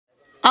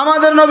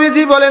আমাদের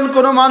নবীজি বলেন,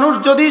 কোন মানুষ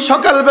যদি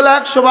সকালবেলা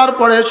 100 বার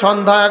পড়ে,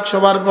 সন্ধ্যা 100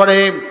 বার পড়ে,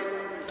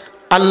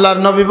 আল্লাহর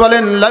নবী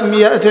বলেন লাম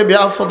ইয়াতি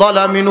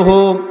বিআফদালা মিনহু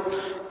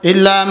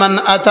ইল্লা মান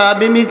আতা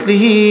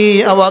বিমিথলিহি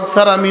আও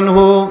আকসারা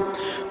মিনহু,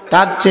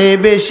 তার চেয়ে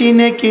বেশি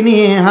নেকি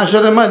নিয়ে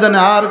হাসরের ময়দানে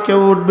আর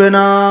কেউ উঠবে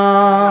না।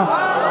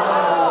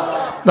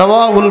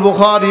 রাওয়াহুল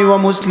বুখারী ওয়া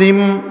মুসলিম।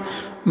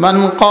 মান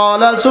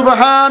ক্বালা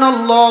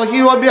সুবহানাল্লাহি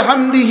ওয়া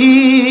বিহামদিহি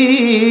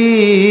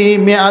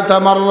মিআতা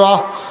মাররা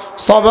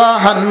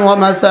সাবাহান ওয়া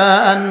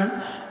মাসাআন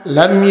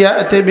লাম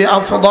ইয়াতি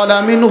বিআফদালা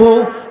মিনহু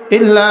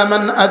ইল্লা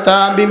মান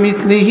আতা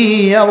বিমিথলিহি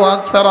আও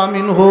আকসারা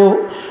মিনহু।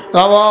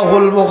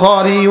 রাওয়াহুল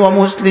বুখারী ওয়া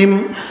মুসলিম।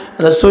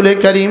 রাসূল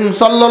করিম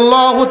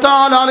সাল্লাল্লাহু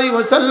তাআলা আলাইহি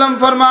ওয়াসাল্লাম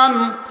ফরমান,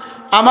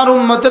 আমার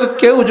উম্মতের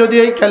কেউ যদি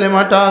এই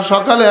কালেমাটা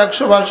সকালে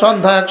 100 বার,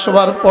 সন্ধ্যা 100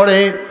 বার পড়ে,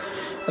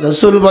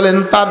 রাসূল বলেন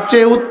তার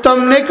চেয়ে উত্তম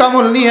নেক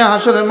আমল নিয়ে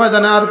হাসরের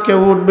ময়দানে আর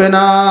কেউ উঠবে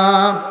না।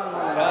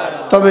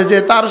 তবে যে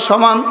তার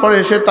সমান পড়ে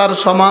সে তার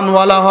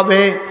সমানওয়ালা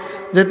হবে,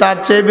 যে তার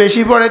চেয়ে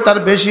বেশি পড়ে তার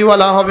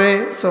বেশিওয়ালা হবে।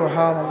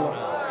 সুবহানাল্লাহ।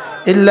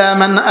 ইল্লা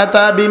মান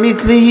আতা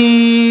বিমিথলিহি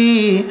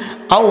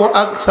আও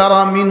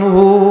আকসারা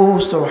মিনহু।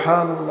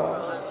 সুবহানাল্লাহ।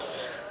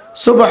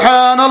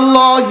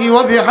 সুবহানাল্লাহি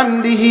ওয়া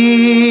বিহামদিহি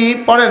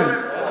পড়েন।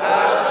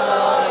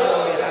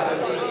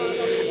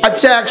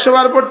 আচ্ছা, 100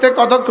 বার পড়তে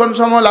কতক্ষণ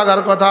সময়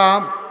লাগার কথা?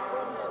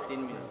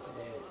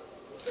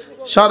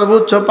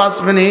 সর্বোচ্চ 5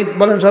 মিনিট।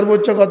 বলেন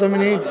সর্বোচ্চ কত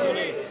মিনিট?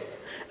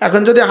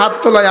 এখন যদি হাত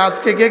তোলায়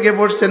আজকে কে কে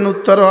পড়ছেন,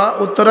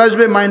 উত্তর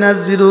আসবে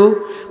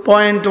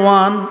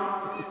 -0.1।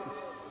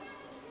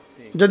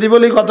 যদি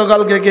বলি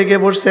গতকালকে কে কে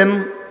পড়ছেন,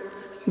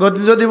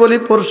 যদি বলি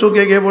পরশু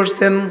কে কে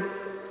পড়ছেন,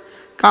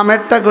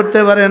 কামেরটা করতে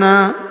পারে না,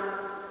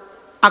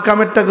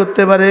 আকামেরটা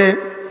করতে পারে।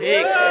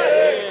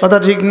 কথা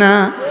ঠিক না?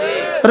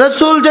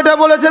 রাসূল যেটা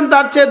বলেছেন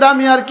তার চেয়ে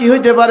দামি আর কি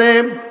হইতে পারে?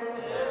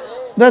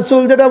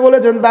 রাসূল যেটা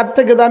বলেছেন তার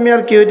থেকে দামি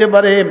আর কি হইতে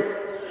পারে?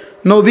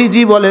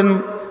 নবীজি বলেন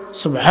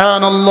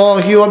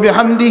সুবহানাল্লাহি ওয়া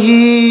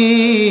বিহামদিহি,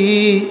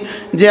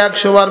 যে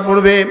 100 বার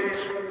পড়বে,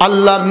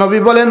 আল্লাহর নবী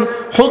বলেন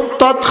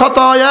হুত্তাত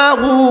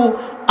খাতায়াহু,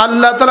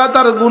 আল্লাহ তাআলা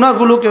তার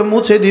গুনাহগুলোকে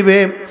মুছে দিবে।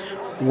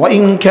 ওয়া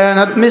ইন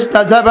কানাত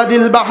মিসলা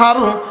জাবাদিল বাহর,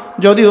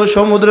 যদিও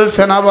সমুদ্রের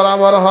ফেনা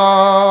বরাবর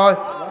হয়।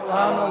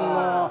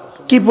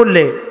 কি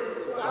পড়লে?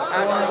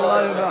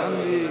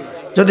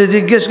 যদি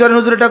জিজ্ঞেস করেন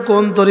হুজুর এটা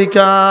কোন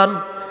তরিকার,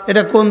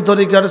 এটা কোন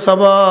তরিকার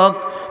সবক,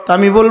 তা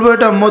আমি বলবো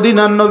এটা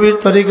মদিনার নবীর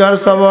তরিকার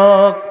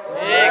সবক।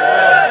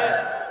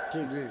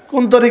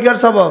 কোন তরিকার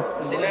সবক?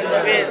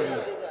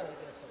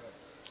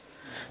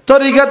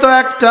 তরিকা তো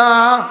একটা,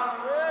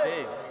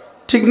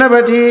 ঠিক না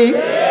বেটি?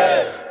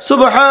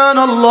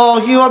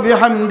 সুবহানাল্লাহি ওয়া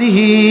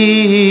বিহামদিহি।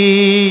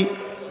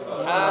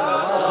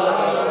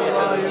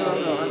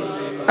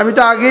 আমি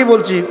তো আগেই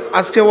বলছি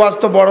আজকে ওয়াজ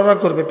তো বড়রা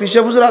করবে।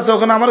 পিসা হুজুর আছে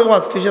ওখানে, আমার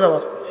ওয়াজ কিসের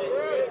আবার?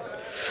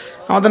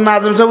 আমাদের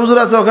নাজম সাহেব হুজুর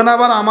আছে ওখানে,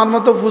 আবার আমার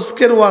মতো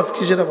ফুসকের ওয়াজ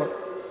কিসের আবার?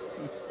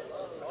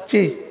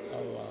 কি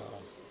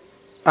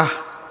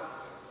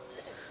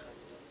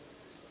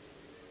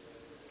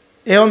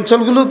এই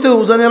অঞ্চলগুলোতে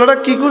উজানিওয়ালারা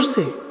কি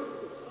করছে,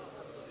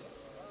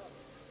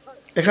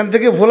 এখান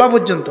থেকে ভোলা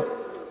পর্যন্ত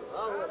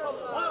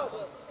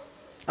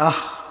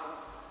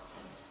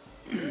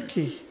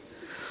কি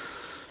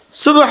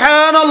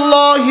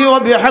সুবহানাল্লাহি ওয়া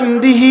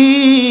বিহামদিহি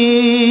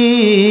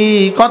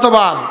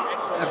কতবার?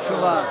 100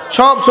 বার।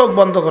 সব চোখ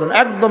বন্ধ করুন,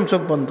 একদম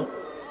চোখ বন্ধ,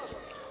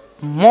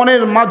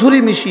 মনের মাধুরী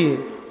মিশিয়ে,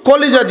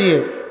 কলিজা দিয়ে,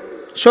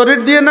 শরীর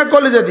দিয়ে না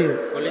কলিজা দিয়ে।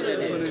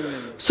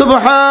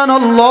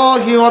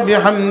 সুবহানাল্লাহি ওয়া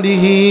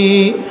বিহামদিহি,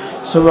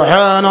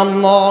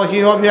 সুবহানাল্লাহি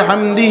ওয়া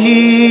বিহামদিহি।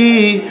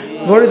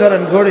 ঘড়ি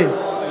ধরেন, ঘড়ি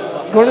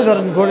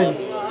ধরেন, ঘড়ি।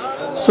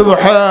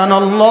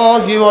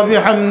 সুবহানাল্লাহি ওয়া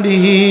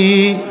বিহামদিহি,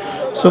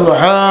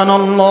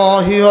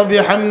 সুবহানাল্লাহি ওয়া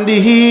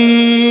বিহামদিহি,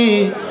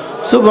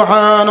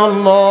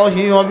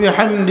 সুবহানাল্লাহি ওয়া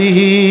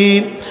বিহামদিহি,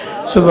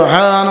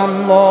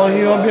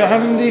 সুবহানাল্লাহি ওয়া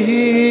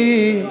বিহামদিহি,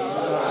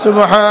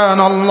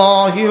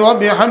 সুবহানাল্লাহি ওয়া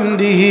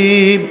বিহামদিহি,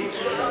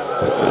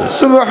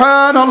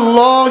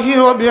 সুবহানাল্লাহি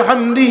ওয়া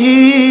বিহামদিহি,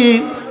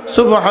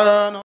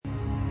 সুবহান।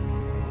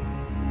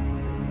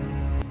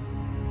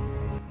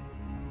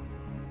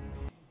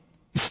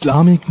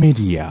 ইসলামিক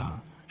মিডিয়া,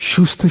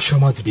 সুস্থ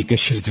সমাজ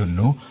বিকাশের জন্য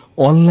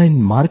online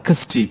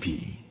Markaz TV.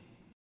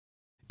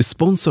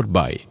 Sponsor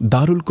by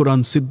দারুল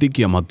কোরআন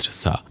সিদ্দিকিয়া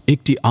মাদ্রাসা,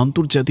 একটি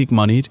আন্তর্জাতিক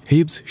মানের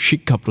হিফজ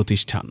শিক্ষা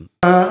প্রতিষ্ঠান।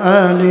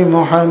 আলি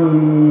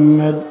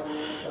মুহাম্মদ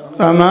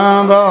কামা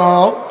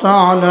বারাকতা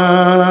আলা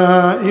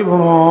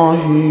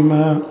ইব্রাহিম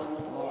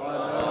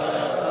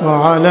ওয়া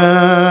আলা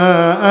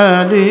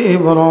আলি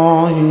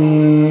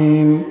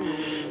ইব্রাহিম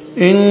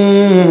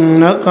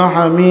ইন্নাকা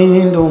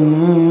হামিদুম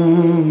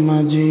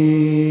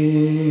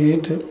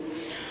মাজিদ।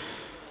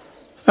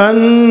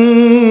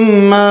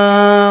 أما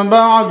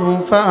بعد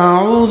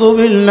فأعوذ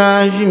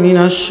بالله من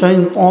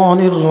الشيطان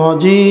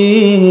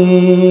الرجيم.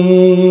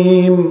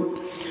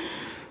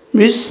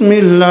 بسم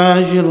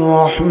الله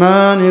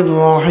الرحمن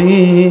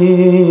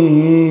الرحيم.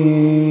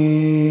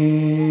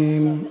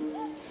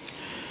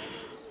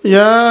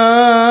 يا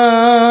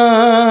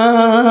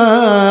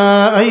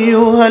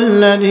أيها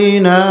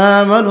الذين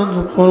آمنوا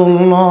اذكروا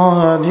الله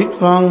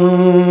ذكرا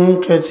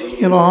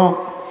كثيرا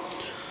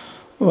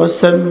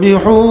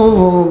وسبحوه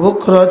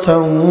بكرة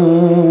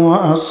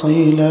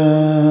وأصيلا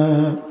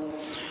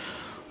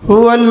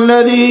هو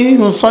الذي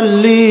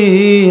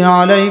يصلي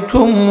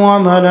عليكم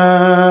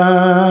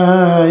وملائكته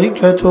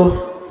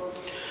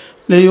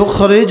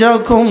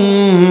ليخرجكم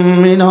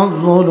من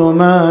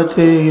الظلمات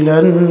إلى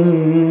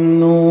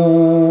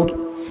النور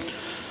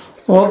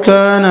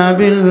وكان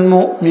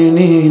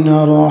بالمؤمنين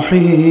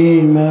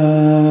رحيما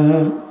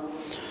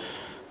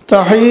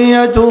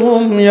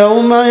تحيتهم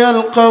يوم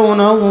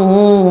يلقونه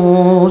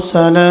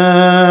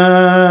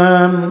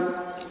سلام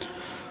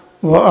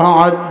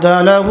وأعد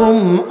لهم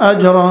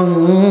أجرا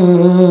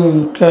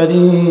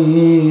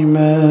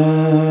كريما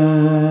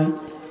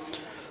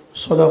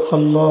صدق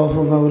الله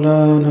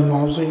مولانا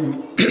العظيم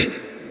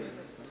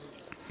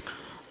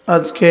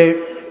আজকে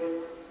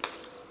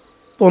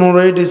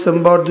 15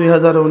 ডিসেম্বর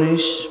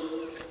 2019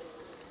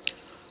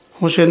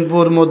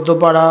 হোসেনপুর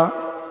মধ্যপাড়া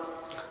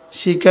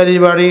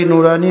শিকারিবাড়ি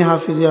নুরানি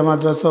হাফিজিয়া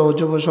মাদ্রাসা ও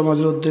যুব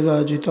সমাজের উদ্যোগে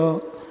আয়োজিত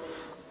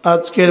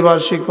আজকের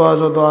বার্ষিক ওয়াজ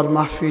ও দোয়ার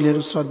মাহফিলের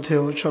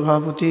শ্রদ্ধেয়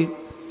সভাপতি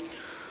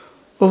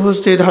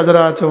উপস্থিত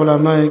হযরত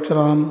উলামায়ে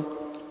কেরাম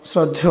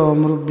শ্রদ্ধেয়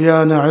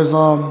মুরব্বিয়ান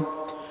আযম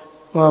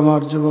ও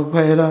আমার যুবক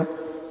ভাইয়েরা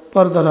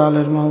পর্দার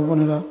আলের মা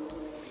বোনেরা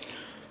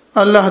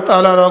আল্লাহ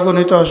তাআলার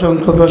অগণিত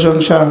অসংখ্য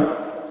প্রশংসা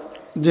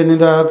যিনি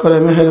দয়া করে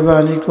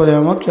মেহেরবানি করে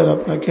আমাকে আর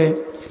আপনাকে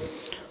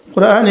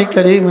কুরআনে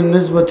কারীমের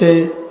নিসবতে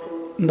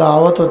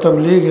দাওয়াত ও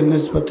তাবলীগের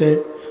নিসবতে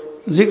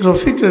জিক্র ও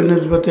ফিকরের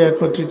নিসবতে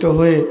একত্রিত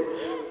হয়ে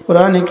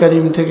কুরআনে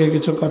কারীম থেকে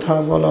কিছু কথা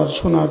বলার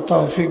শোনার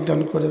তৌফিক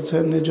দান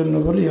করেছেন এজন্য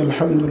বলি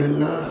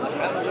আলহামদুলিল্লাহ।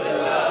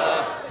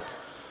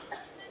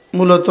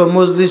 মূলত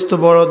মজলিস তো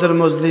বড়দের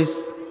মজলিস।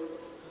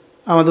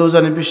 আমাদের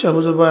উজানি পিসা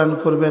হুজুর বয়ান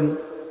করবেন,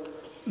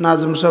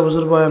 নাজম শাহ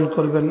হুজুর বয়ান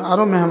করবেন,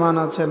 আরও মেহমান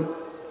আছেন।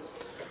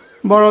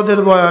 বড়দের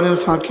বয়ানের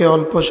ফাঁকে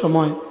অল্প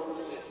সময়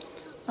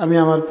আমি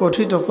আমার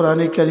পঠিত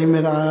কোরআনে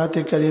কারীমের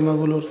আয়াতে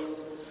কারিমাগুলোর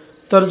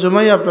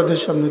তরজমাই আপনাদের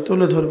সামনে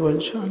তুলে ধরবো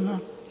ইনশাআল্লাহ।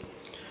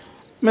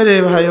 মেরে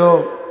ভাইও,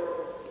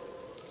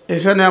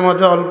 এখানে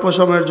আমাদের অল্প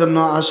সময়ের জন্য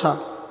আসা,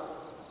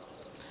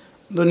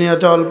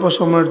 দুনিয়াতে অল্প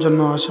সময়ের জন্য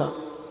আসা।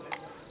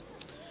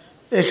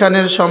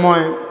 এখানের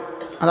সময়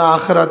আর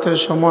আখিরাতের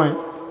সময়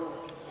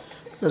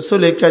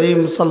রাসূল করিম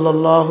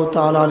সাল্লাল্লাহু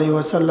তাআলা আলাইহি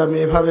ওয়াসাল্লাম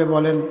এভাবে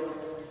বলেন,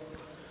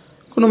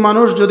 কোনো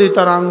মানুষ যদি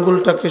তার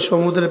আঙ্গুলটাকে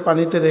সমুদ্রের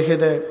পানিতে রেখে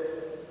দেয়,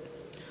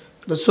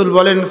 রাসূল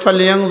বলেন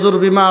ফালিয়ানজুর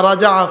বিমা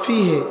রাজা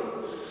ফিহি,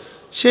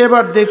 সে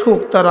এবার দেখুক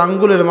তার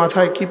আঙ্গুলের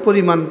মাথায় কি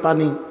পরিমাণ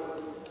পানি।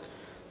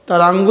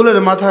 তার আঙ্গুলের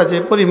মাথায় যে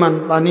পরিমাণ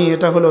পানি,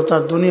 এটা হলো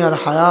তার দুনিয়ার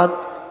হায়াত,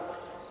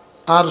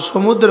 আর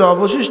সমুদ্রের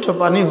অবশিষ্ট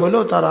পানি হলো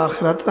তার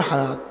আখিরাতের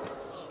হায়াত।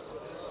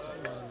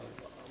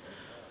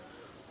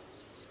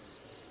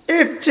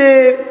 এর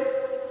চেয়ে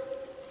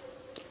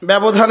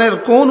ব্যবধানের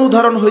কোন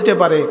উদাহরণ হইতে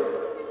পারে?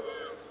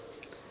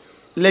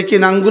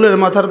 লেকিন আঙ্গুলের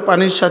মাথার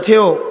পানির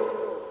সাথেও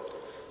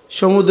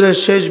সমুদ্রের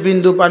শেষ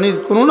বিন্দু পানির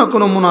কোনো না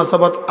কোনো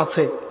মুনাসাবাত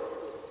আছে,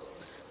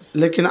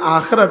 লেকিন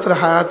আখিরাতের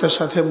হায়াতের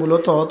সাথে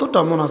মূলত অতটা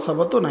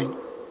মুনাসাবাতও নাই।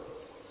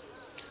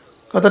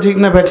 কথা ঠিক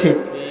না ঠিক?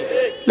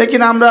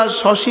 লেকিন আমরা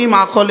সসীম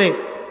আকলে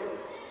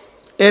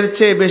এর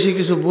চেয়ে বেশি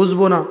কিছু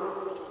বুঝবো না।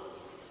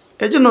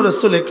 এজন্য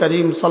রাসূল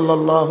করিম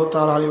সাল্লাল্লাহু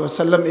তাআলা আলাইহি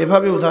ওয়াসাল্লাম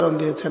এভাবে উদাহরণ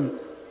দিয়েছেন।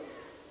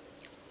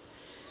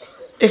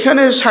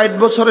 এখানে 60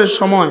 বছরের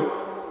সময়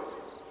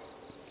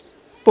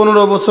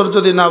 15 বছর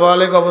যদি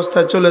নাবালেগ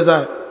অবস্থায় চলে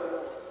যায়,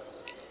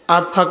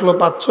 আর থাকলো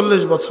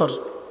 45 বছর।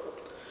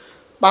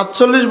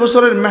 45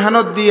 বছরের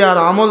মেহনত দিয়ে আর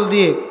আমল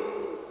দিয়ে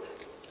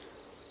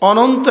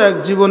অনন্ত এক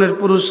জীবনের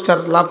পুরস্কার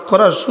লাভ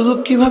করার সুযোগ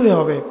কিভাবে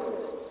হবে?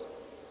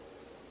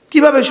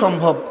 কিভাবে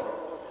সম্ভব?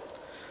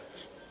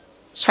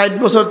 60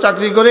 বছর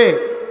চাকরি করে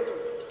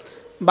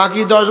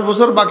বাকি 10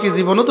 বছর বাকি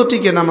জীবনও তো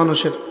টিকে না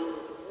মানুষের,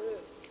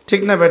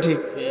 ঠিক না ঠিক?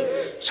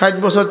 60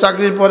 বছর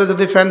চাকরির পরে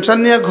যদি পেনশন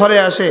নিয়ে ঘরে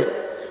আসে,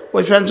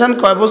 ওই পেনশন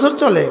কয় বছর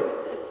চলে?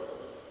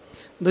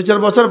 2-4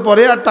 বছর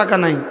পরে আর টাকা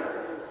নাই,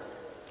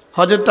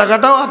 হজের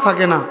টাকাটাও আর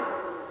থাকে না,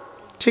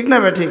 ঠিক না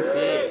ঠিক?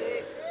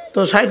 তো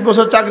 60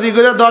 বছর চাকরি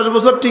করে 10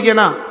 বছর টিকে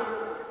না,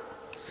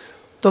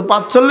 তো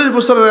 45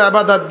 বছরের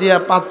ইবাদত দিয়া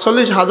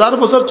 45,000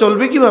 বছর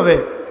চলবে কিভাবে?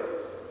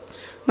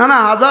 না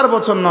 1000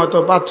 বছর নয়, তো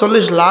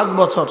 45 লাখ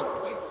বছর।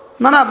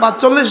 না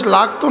 45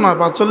 লাখ তো না,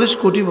 45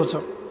 কোটি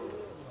বছর,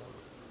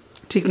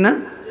 ঠিক না?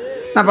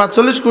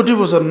 45 কোটি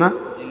বছর না,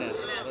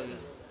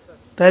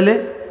 তাইলে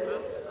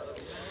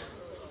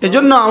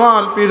এজন্য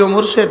আমার পীর ও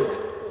মুর্শিদ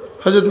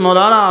হযরত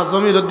মাওলানা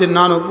জমিরউদ্দিন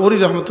নানুপুরি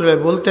রহমতুল্লাহ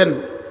বলতেন,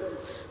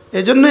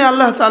 এজন্যই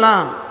আল্লাহ তাআলা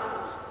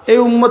এই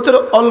উম্মতের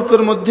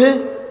অল্পের মধ্যে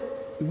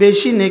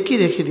বেশি নেকি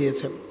রেখে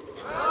দিয়েছেন,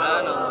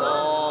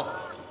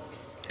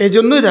 এই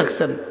জন্যই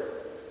রাখছেন।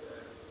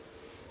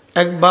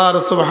 একবার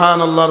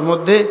সুবহানাল্লাহর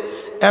মধ্যে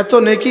এত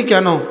নেকি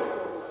কেন?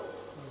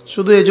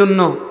 শুধু এজন্য,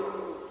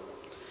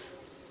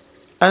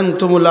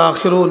 আনতুমুল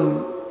আখিরুন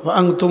ওয়া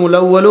আনতুমুল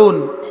আউয়ালুন।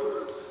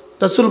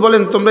 রাসূল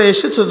বলেন, তোমরা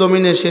এসেছো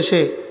জমিনে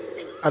শেষে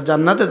আর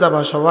জান্নাতে যাবা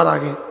সবার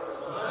আগে।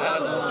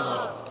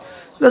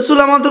 রাসূল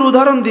আমাদের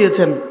উদাহরণ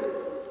দিয়েছেন,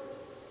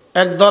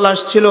 এক দল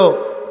আসছিল,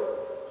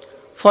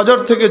 ফজর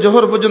থেকে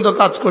জোহর পর্যন্ত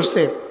কাজ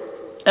করছে,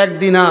 1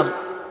 দিনার।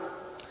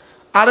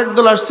 আরেক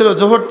দল আসছিল,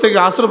 জোহর থেকে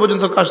আসর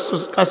পর্যন্ত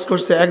কাজ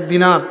করছে, 1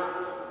 দিনার।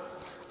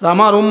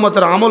 আমার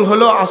উম্মতের আমল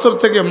হলো আসর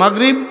থেকে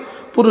মাগরিব,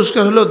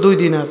 পুরস্কার হলো 2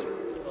 দিনার।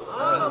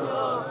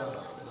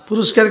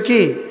 পুরস্কার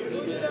কি?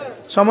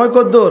 সময়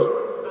কদ্দুর?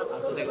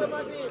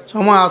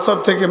 সময় আসর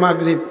থেকে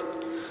মাগরিব।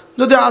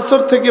 যদি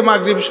আসর থেকে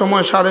মাগরিব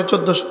সময়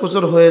 1450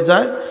 বছর হয়ে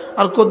যায়,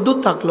 আর কদ্দুর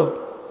থাকলো?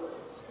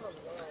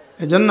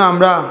 এজন্য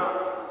আমরা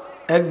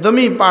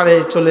একদমই পাড়ে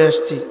চলে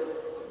আসছি,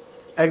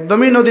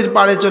 একদমই নদীর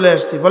পাড়ে চলে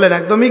আসছি। বলেন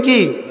একদমই কি?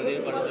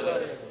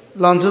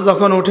 লঞ্চে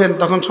যখন উঠেন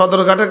তখন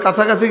সদরঘাটের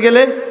কাছাকাছি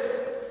গেলে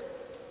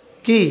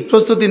কি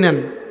প্রস্তুতি নেন?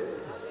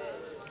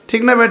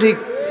 ঠিক না ভাই? ঠিক।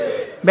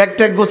 ব্যাগ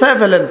ট্যাগ গোছায়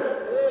ফেলেন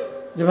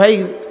যে ভাই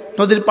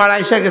নদীর পাড়ে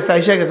আইসা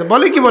গেছে।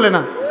 বলে কি বলে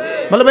না?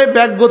 বলে ভাই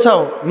ব্যাগ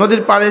গোছাও,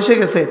 নদীর পাড়ে এসে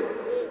গেছে।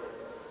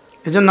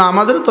 এই জন্য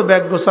আমাদেরও তো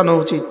ব্যাগ গোছানো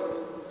উচিত।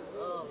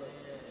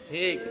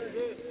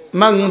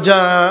 মান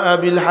জাআ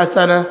বিল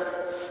হাসানা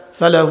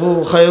ফালাহু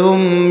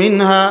খায়রুম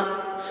মিনহা।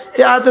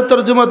 এই আয়াতের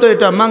তরজমা তো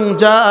এটা, মান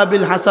জাআ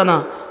বিল হাসানা,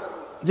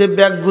 যে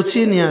ব্যাগ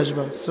গুছিয়ে নিয়ে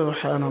আসবা।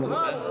 সুবহানাল্লাহ,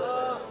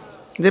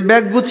 যে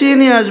ব্যাগ গুছিয়ে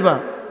নিয়ে আসবা।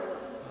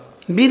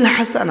 বিল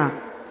হাসানা,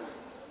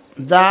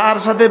 যার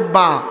সাথে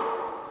বা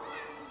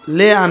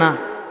লে আনা,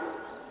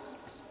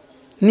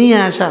 নিয়ে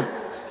আসা।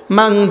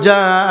 মান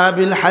জাআ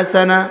বিল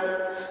হাসানা,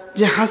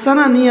 যে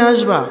হাসানা নিয়ে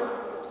আসবা।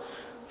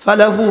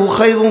 ফালাহু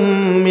খায়রুম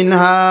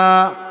মিনহা,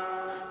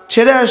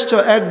 ছেড়ে আসছো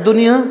 1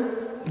 দুনিয়া,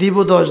 দিব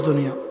 10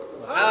 দুনিয়া।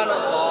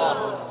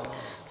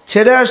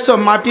 ছেড়ে আসছো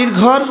মাটির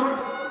ঘর,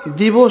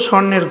 দিব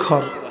স্বর্ণের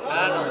ঘর।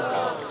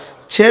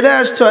 ছেড়ে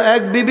আসছো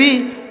 1 বিবি,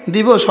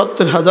 দিব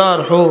 70,000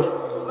 হোর।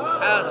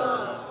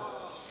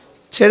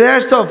 ছেড়ে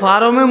আসছো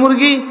ফার্মে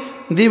মুরগি,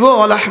 দিব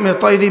ওয়ালাহমে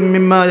তায়রিম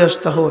মিম্মা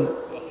ইয়াশতাহুন।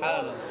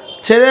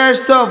 ছেড়ে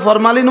আসছো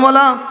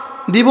ফরমালিনওয়ালা,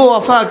 দিব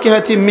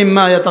ওয়াফাকিহাতিম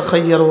মিম্মা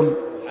ইয়াতাখায়্যারুন।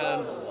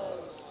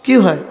 কি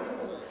হয়?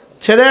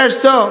 ছেড়ে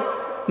আসছো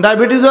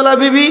ডায়াবেটিসওয়ালা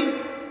বিবি,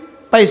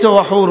 পাইছো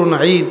ওয়াহুরুন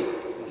আইন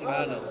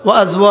ওয়া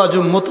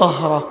আজওয়াজুম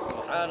মুতাহহারা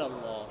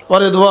ওয়া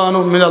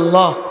রিদওয়ানুম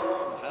মিনাল্লাহ।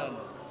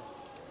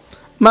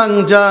 মান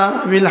জাআ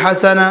বিল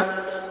হাসানা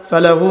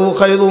ফালাহু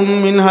খায়রুম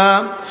মিনহা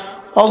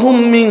ওয়া হুম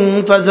মিন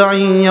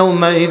ফাজাইন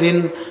ইয়াওমাইযিন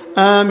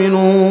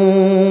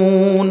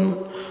আমিনুন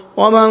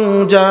ওয়া মান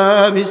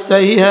জাআ বিস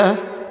সাইয়্যা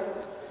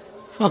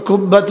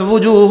ফাকুব্বাত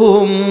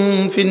ওয়ুজুহুহুম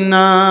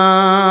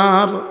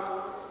ফিন্নার।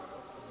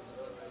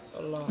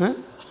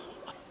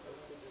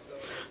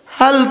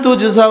 হাল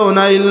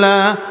তুজজাউনা ইল্লা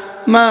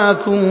মা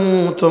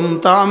কুনতুম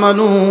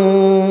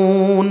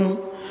তা'মালুন।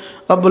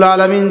 রব্বুল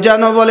আলামিন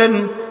জানো বলেন,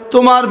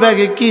 তোমার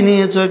ব্যাগে কি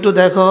নিয়েছো একটু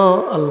দেখো।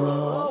 আল্লাহ,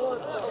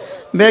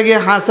 ব্যাগে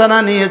হাসানা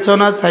নিয়েছো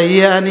না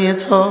সাইয়্যা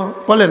নিয়েছো?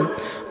 বলেন,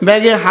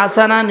 ব্যাগে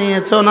হাসানা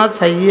নিয়েছো না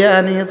সাইয়্যা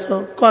নিয়েছো?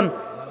 কোন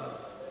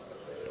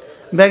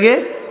ব্যাগে?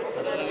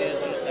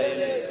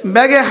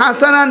 ব্যাগে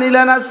হাসানা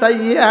নিলা না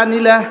সাইয়্যা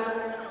নিলা?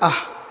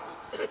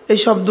 এই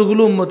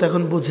শব্দগুলো উম্মত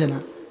এখন বুঝে না।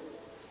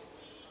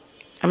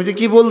 আমি যে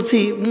কি বলছি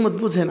উম্মত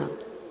বুঝে না।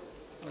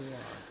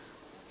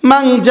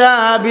 মান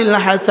জাআ বিল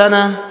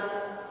হাসানা,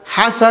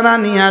 হাসানা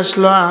নিয়ে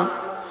আসলো,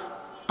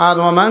 আর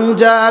মান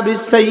জাআ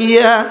বিস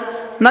সাইয়্যা,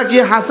 নাকি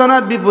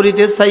হাসানার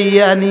বিপরীতে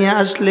সাইয়্যা নিয়ে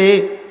আসলে?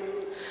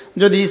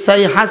 যদি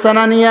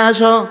হাসানা নিয়ে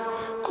আসো,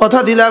 কথা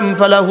দিলাম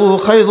ফালাহু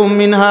খায়রুম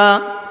মিনহা,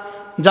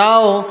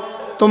 যাও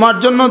তোমার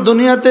জন্য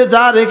দুনিয়াতে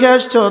যা রেখে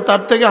আসছো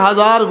তার থেকে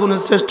 1000 গুণ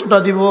শ্রেষ্ঠটা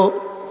দিব।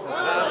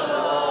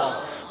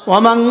 ওয়া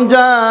মান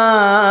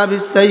জাআ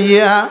বিস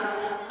সাইয়্যা,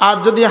 আর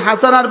যদি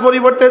হাসানার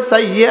পরিবর্তে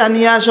সাইয়্যা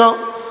নিয়ে আসো,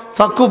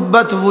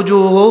 ফাকুব্বাত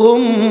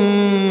ওয়ুজুহুহুম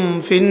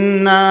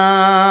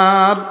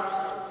ফিন্নার,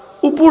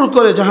 উপর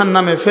করে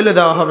জাহান্নামে ফেলে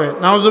দেওয়া হবে।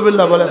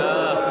 নাউজুবিল্লাহ বলেন।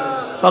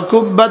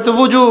 ফাকুব্বাত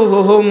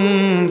ওয়ুজুহুহুম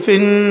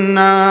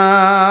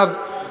ফিন্নার,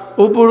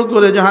 উপর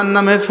করে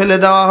জাহান্নামে ফেলে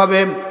দেওয়া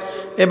হবে।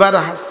 এবার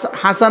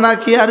হাসানা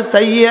কি আর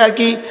সাইয়্যা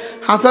কি?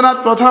 হাসানার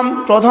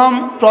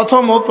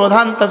প্রথম ও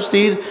প্রধান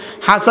তাফসীর,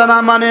 হাসানা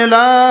মানে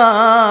লা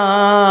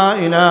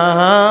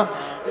ইলাহা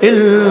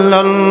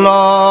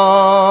ইল্লাল্লাহ।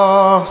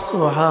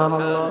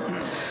 সুবহানাল্লাহ।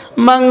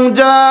 মান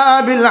জাআ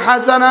বিল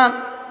হাসানা,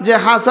 যে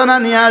হাসানা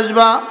নিয়ে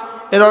আসবা,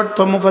 এর অর্থ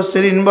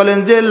মুফাসসিরিন বলেন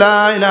যে লা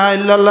ইলাহা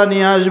ইল্লাল্লাহ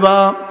নিয়ে আসবা।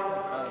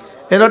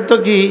 এর অর্থ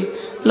কি?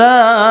 লা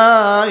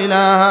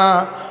ইলাহা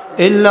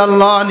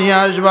ইল্লাল্লাহ নিয়ে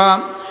আসবা।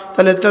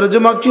 তাহলে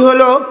তরজমা কি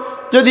হলো?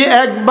 যদি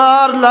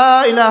একবার লা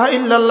ইলাহা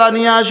ইল্লাল্লাহ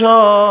নিয়ে আসো,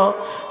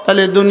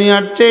 তাহলে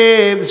দুনিয়ার চেয়ে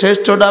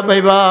শ্রেষ্ঠটা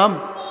পাইবা,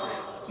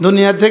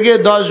 দুনিয়া থেকে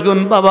 10 গুণ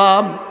পাবা।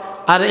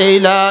 আর এই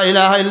লা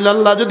ইলাহা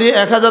ইল্লাল্লাহ যদি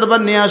 1000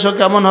 বার নিয়ে আসো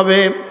কেমন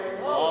হবে?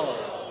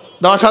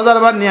 10,000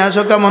 বার নিয়ে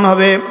আসো কেমন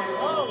হবে?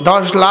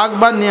 10 লাখ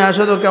বার নিয়ে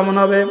আসো তো কেমন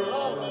হবে?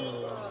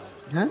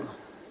 হ্যাঁ,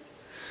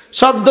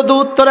 শব্দ তো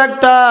উত্তর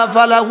একটা,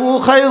 ফালাহু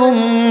খায়রুম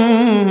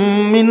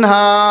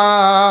মিনহা।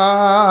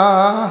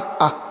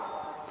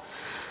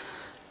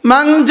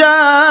 মান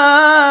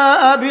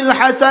জাআ বিল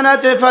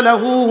হাসানাতি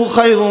ফালাহু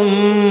খায়রুম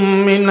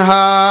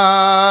মিনহা।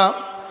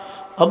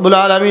 রব্বুল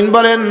আলামিন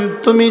বলেন,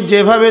 তুমি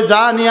যেভাবে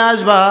যা নিয়ে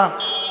আসবা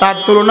তার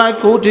তুলনায়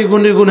কোটি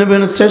গুণে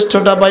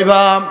শ্রেষ্ঠটা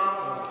পাইবা।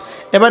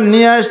 এবার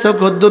নিয়ে আসছো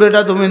কদ্দুর,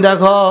 এটা তুমি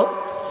দেখো।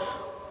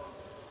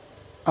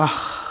 আহ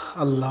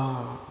আল্লাহ,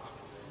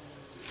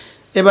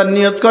 এবার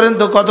নিয়ত করেন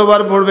তো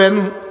কতবার পড়বেন?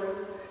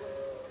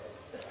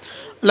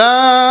 লা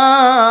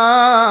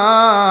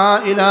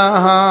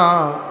ইলাহা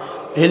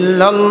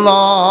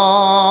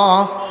ইল্লাল্লাহ,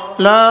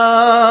 লা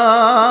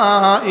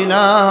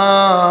ইলাহা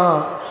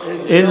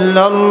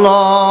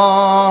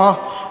ইল্লাল্লাহ,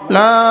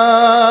 লা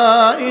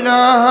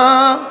ইলাহা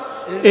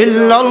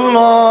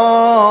ইল্লাল্লাহ,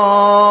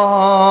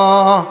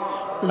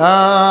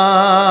 লা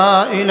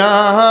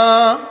ইলাহা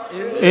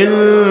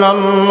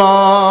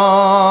ইল্লাল্লাহ।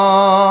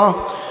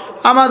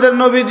 আমাদের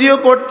নবীজিও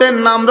পড়তেন,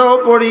 আমরাও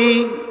পড়ি,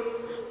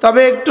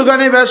 তবে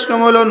একটুখানি ব্যস্কম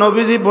হলো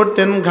নবীজি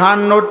পড়তেন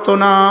ঘাড় নড়ত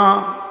না,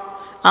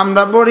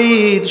 আমরা পড়ি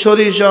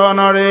শরীর সহ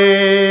নড়ে।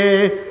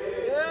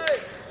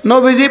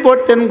 নবীজি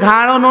পড়তেন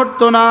ঘাড়ও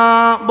নড়ত না,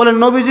 বলেন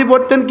নবীজি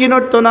পড়তেন কি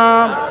নড়ত না?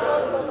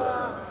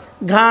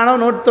 ঘাড়ও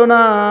নড়ত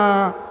না।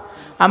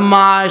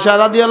 আম্মা আয়েশা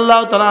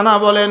রাদিয়াল্লাহু তাআলা আনহা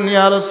বলেন,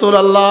 ইয়া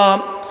রাসূলুল্লাহ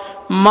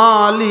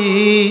মালি,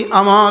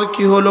 আমার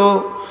কি হলো?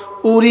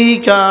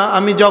 উরিকা,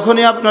 আমি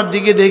যখনই আপনার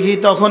দিকে দেখি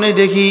তখনই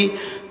দেখি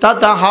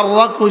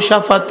তাতাহাররাকু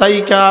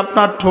শাফাতাইকা,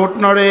 আপনার ঠোঁট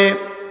নড়ে।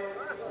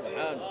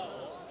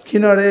 কি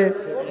নড়ে?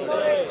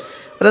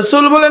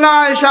 রাসূল বলেন,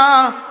 আয়েশা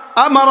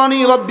আমারানি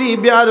রব্বি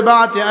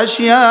বিআরবাআতি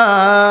আশিয়া,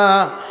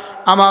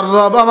 আমার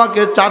রব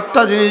আমাকে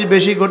 4টা জিনিস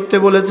বেশি করতে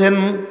বলেছেন।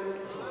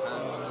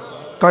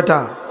 কয়টা?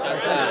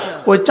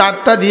 ওই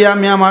 4টা দিয়ে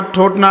আমি আমার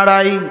ঠোঁট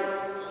নাড়াই।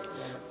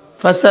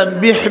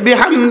 ফাসাব্বিহ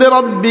বিহামদি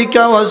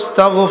রাব্বিকা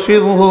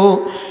ওয়াস্তাগফিরহু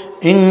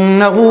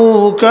ইন্নাহু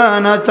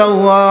কানা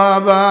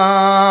তাওয়াবা,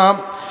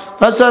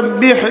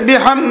 ফাসাব্বিহ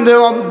বিহামদি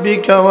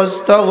রাব্বিকা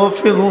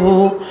ওয়াস্তাগফিরহু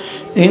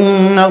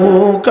ইন্নাহু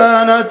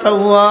কানা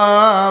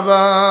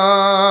তাওয়াবা।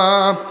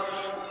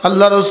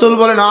 আল্লাহ রাসূল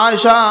বলেন,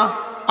 আয়েশা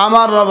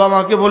আমার রব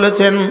আমাকে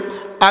বলেছেন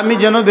আমি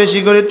যেন বেশি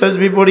করে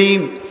তাসবিহ পড়ি,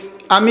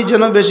 আমি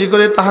যেন বেশি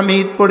করে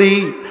তাহমিদ পড়ি,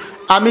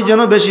 আমি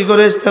যেন বেশি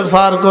করে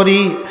ইস্তিগফার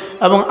করি,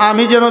 এবং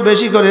আমি যেন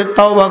বেশি করে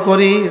তাওবা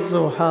করি।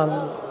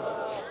 সুবহানাল্লাহ।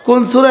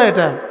 কোন সূরা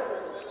এটা?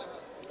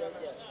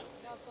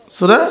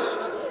 সূরা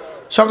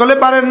সকলে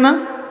পারেন না?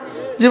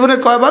 জীবনে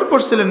কয়বার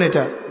পড়ছিলেন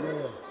এটা?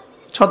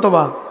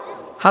 শতবার,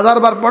 1000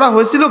 বার পড়া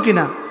হয়েছিল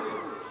কিনা?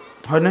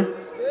 হয় না?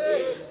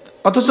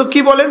 অথচ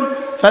কি বলেন?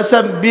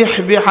 ফাসাব্বিহ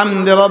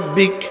বিহামদি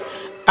রাব্বিক,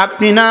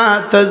 আপনি না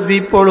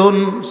তাসবিহ পড়ুন।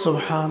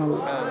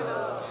 সুবহানাল্লাহ।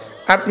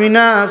 আপনি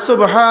না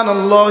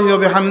সুবহানাল্লাহি ওয়া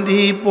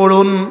বিহামদিহি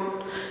পড়ুন,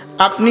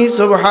 আপনি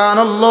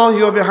সুবহানাল্লাহি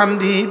ওয়া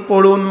বিহামদিহি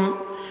পড়ুন।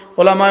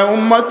 উলামায়ে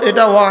উম্মত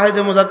এটা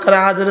ওয়াহিদে মুযাক্কারা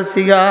হাজিরের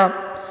সিগা,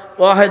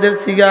 ওয়াহিদের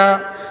সিগা।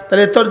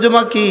 তাহলে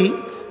তরজমা কি?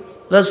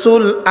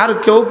 রাসূল আর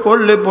কেউ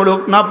পড়লে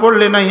পড়ুক, না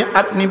পড়লে নাই,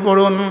 আপনি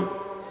পড়ুন।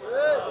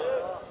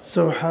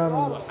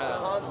 সুবহানাল্লাহ।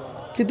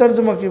 কি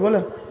তরজমা কি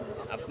বলেন?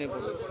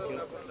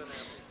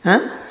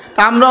 হ্যাঁ,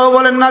 তা আমরাও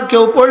বলেন না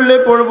কেউ পড়লে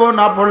পড়বো,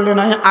 না পড়লে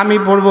নাই, আমি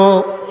পড়বো।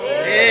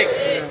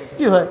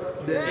 কি হয়?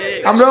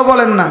 আমরাও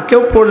বলেন না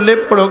কেউ পড়লে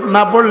পড়ুক,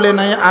 না পড়লে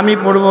নাই, আমি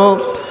পড়বো।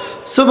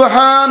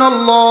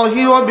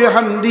 সুবহানাল্লাহি ওয়া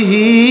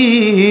বিহামদিহি,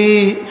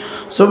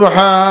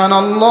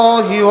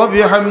 সুবহানাল্লাহি ওয়া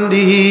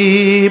বিহামদিহি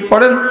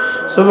পড়েন।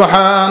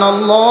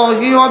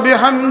 সুবহানাল্লাহি ওয়া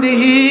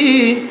বিহামদিহি,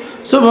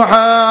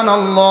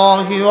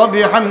 সুবহানাল্লাহি ওয়া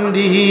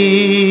বিহামদিহি।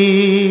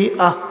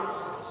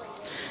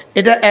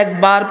 এটা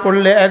একবার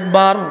পড়লে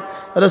একবার।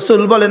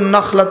 রাসূল বলেন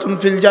নাখলাতুন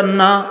ফিল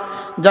জান্নাহ,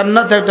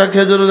 জান্নাতে একটা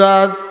খেজুর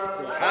গাছ।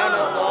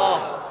 সুবহানাল্লাহ।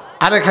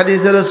 আরেক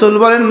হাদিসে রাসূল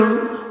বলেন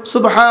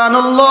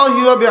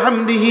সুবহানাল্লাহি ওয়া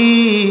বিহামদিহি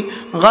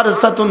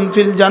গারসাতুন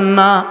ফিল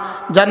জান্নাহ,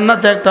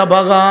 জান্নাতে একটা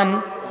বাগান।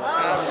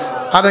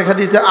 আরেক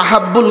হাদিসে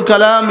আহাব্বুল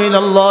কালাম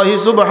ইলাল্লাহি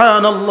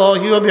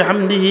সুবহানাল্লাহি ওয়া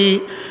বিহামদিহি,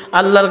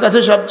 আল্লাহর কাছে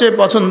সবচেয়ে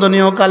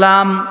পছন্দনীয়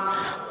কালাম।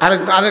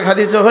 আরেক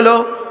হাদিসে হলো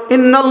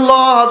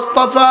ইন্নাল্লাহ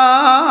আস্তাফা,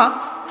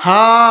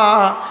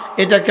 হ্যাঁ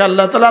এটাকে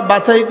আল্লাহ তাআলা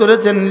বাছাই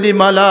করেছেন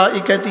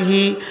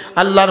লিমালাইকাতিহি,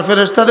 আল্লাহর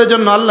ফেরেশতাদের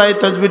জন্য আল্লাহ এই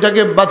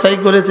তাসবিহটাকে বাছাই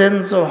করেছেন।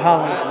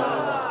 সুবহানাল্লাহ।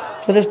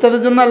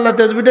 ফেরেশতাদের জন্য আল্লাহ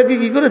তাসবিহটাকে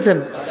কি করেছেন?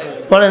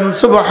 পড়েন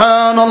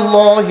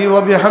সুবহানাল্লাহি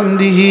ওয়া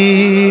বিহামদিহি,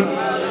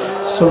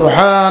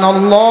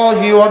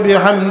 সুবহানাল্লাহি ওয়া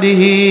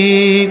বিহামদিহি,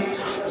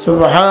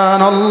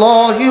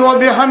 সুবহানাল্লাহি ওয়া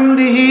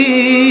বিহামদিহি,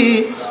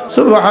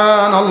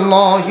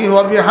 সুবহানাল্লাহি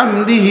ওয়া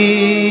বিহামদিহি।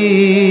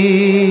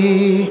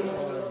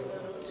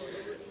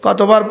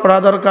 কতবার পড়া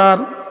দরকার?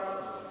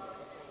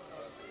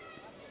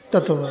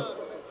 ততবার,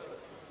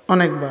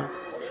 অনেকবার।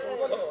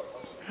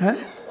 হ্যাঁ,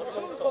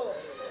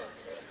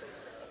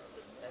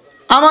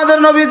 আমাদের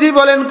নবীজি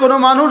বলেন কোন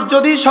মানুষ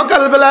যদি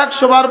সকালবেলা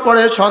 100 বার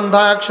পড়ে,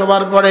 সন্ধ্যা 100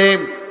 বার পড়ে,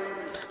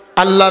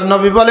 আল্লাহর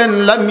নবী বলেন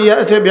লাম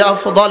ইয়াতি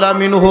বিআফদালা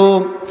মিনহু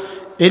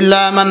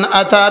ইল্লা মান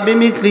আতা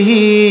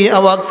বিমিথলিহি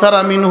আও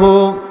আকসারা মিনহু,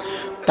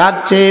 তার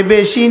চেয়ে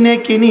বেশি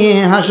নেকি নিয়ে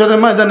হাসরের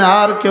ময়দানে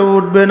আর কেউ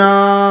উঠবে না।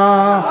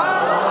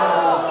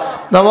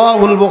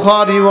 রাওয়াহুল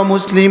বুখারী ওয়া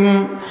মুসলিম।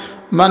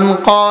 মান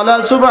ক্বালা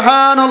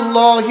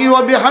সুবহানাল্লাহি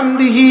ওয়া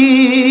বিহামদিহি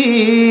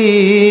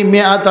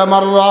 100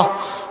 মাররা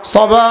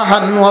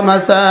সাবাহান ওয়া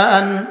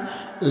মাসাআন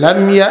লাম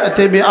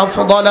ইয়াতি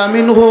বিআফদালা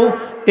মিনহু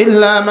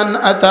ইল্লা মান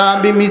আতা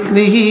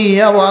বিমিথলিহি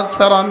আও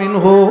আকসারা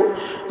মিনহু।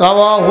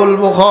 রাওয়াহুল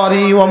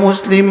বুখারী ওয়া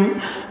মুসলিম।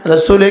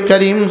 রাসূল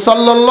করিম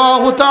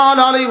সাল্লাল্লাহু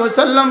তাআলা আলাইহি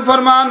ওয়াসাল্লাম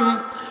ফরমান,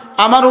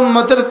 আমার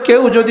উম্মতের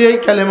কেউ যদি এই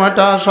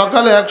কালেমাটা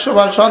সকালে 100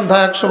 বার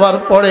সন্ধ্যায় 100 বার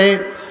পড়ে,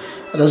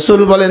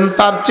 রাসূল বলেন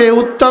তার চেয়ে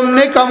উত্তম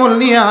নেক আমল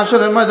নিয়ে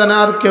হাশরের ময়দানে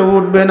আর কেউ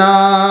উঠবে না।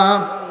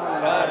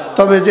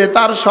 তবে যে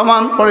তার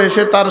সমান পড়ে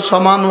সে তার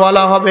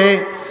সমানওয়ালা হবে,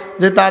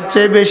 যে তার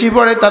চেয়ে বেশি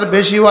পড়ে তার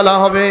বেশিওয়ালা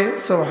হবে।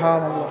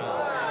 সুবহানাল্লাহ।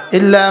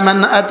 ইল্লা মান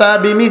আতা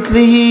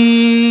বিমিথলিহি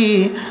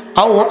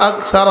আও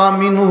আকসারা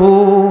মিনহু।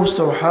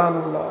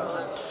 সুবহানাল্লাহ।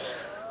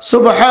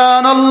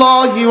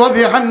 সুবহানাল্লাহি ওয়া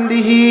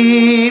বিহামদিহি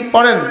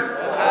পড়েন।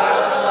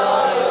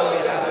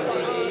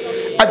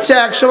 আচ্ছা,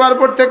 100 বার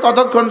পড়তে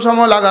কতক্ষণ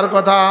সময় লাগার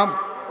কথা?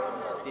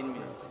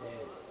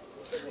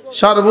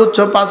 সর্বোচ্চ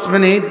 5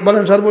 মিনিট।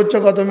 বলেন সর্বোচ্চ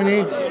কত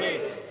মিনিট?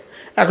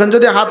 এখন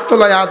যদি হাত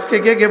তোলায় আজকে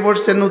কে কে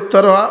পড়ছেন,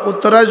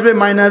 উত্তর আসবে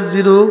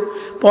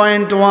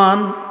 -0.1।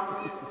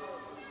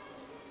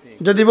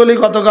 যদি বলি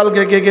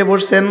গতকালকে কে কে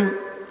পড়ছেন,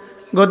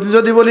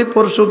 যদি বলি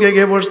পরশু কে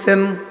কে পড়ছেন,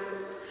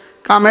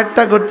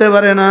 কামেরটা করতে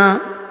পারে না,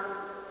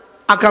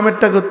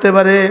 আকামেরটা করতে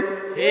পারে।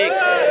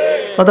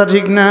 কথা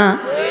ঠিক না?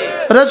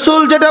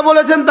 রাসূল যেটা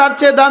বলেছেন তার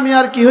চেয়ে দামি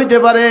আর কি হইতে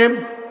পারে?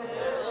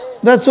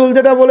 রাসূল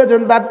যেটা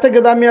বলেছেন তার থেকে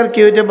দামি আর কি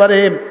হইতে পারে?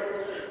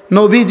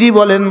 নবীজি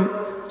বলেন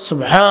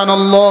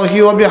সুবহানাল্লাহি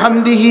ওয়া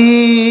বিহামদিহি,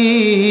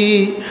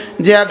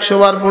 যে 100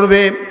 বার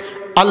পড়বে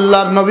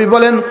আল্লাহর নবী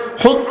বলেন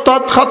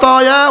হুত্তাত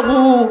খাতায়াহু,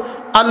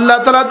 আল্লাহ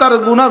তাআলা তার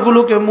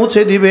গুনাহগুলোকে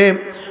মুছে দিবে।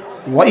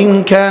 ওয়া ইন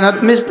কানাত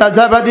মিসলা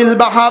জাবাদিল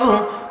বাহর,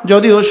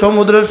 যদিও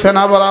সমুদ্রের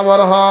ফেনা বরাবর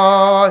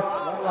হয়।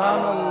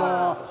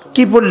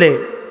 কি পড়লে?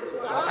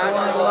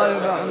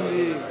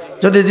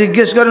 যদি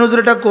জিজ্ঞেস করেন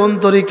হুজুর এটা কোন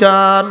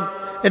তরিকার,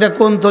 এটা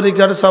কোন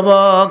তরিকার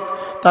সবক,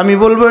 তা আমি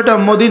বলবো এটা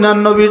মদিনার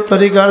নবীর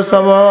তরিকার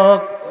সবক।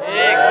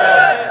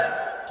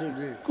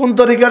 কোন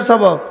তরিকার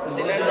সবক?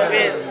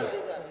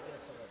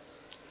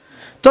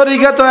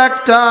 তরিকা তো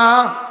একটা,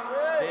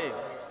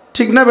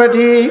 ঠিক না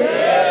বেটি?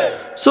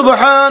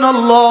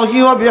 সুবহানাল্লাহি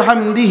ওয়া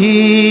বিহামদিহি।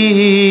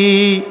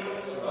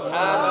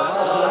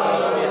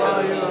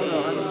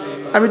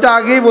 আমি তো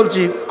আগেই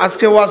বলছি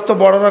আজকে ওয়াজ তো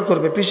বড়রা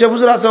করবে। পিসে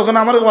হুজুর আছে ওখানে,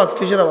 আমার ওয়াজ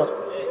কিসের আবার?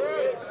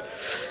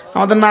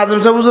 আমাদের নাজম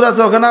সাহেব হুজুর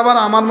আছে ওখানে, আবার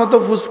আমার মতো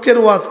ফুসকের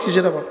ওয়াজ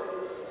কিসের আবার?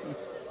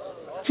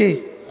 কি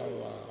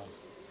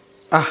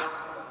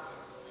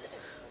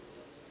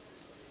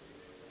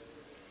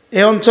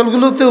এই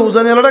অঞ্চলগুলোতে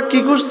উজানিওয়ালারা কি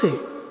করছে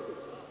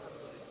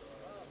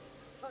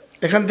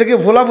এখান থেকে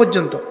ভোলা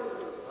পর্যন্ত?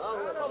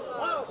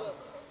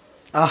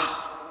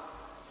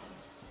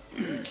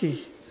 কি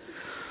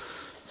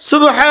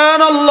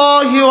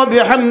সুবহানাল্লাহি ওয়া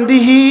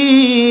বিহামদিহি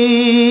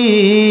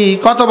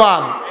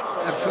কতবার?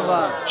 100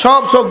 বার।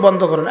 সব চোখ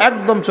বন্ধ করেন,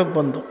 একদম চোখ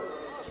বন্ধ,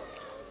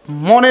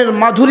 মনের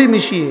মাধুরী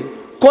মিশিয়ে,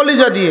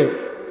 কলিজা দিয়ে,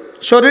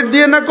 শরীর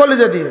দিয়ে না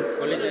কলিজা দিয়ে।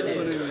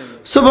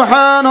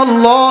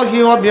 সুবহানাল্লাহি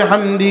ওয়া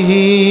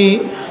বিহামদিহি,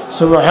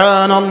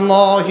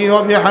 সুবহানাল্লাহি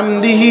ওয়া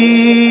বিহামদিহি।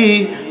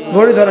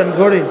 ঘড়ি ধরেন,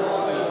 ঘড়ি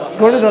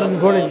ধরেন,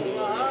 ঘড়ি।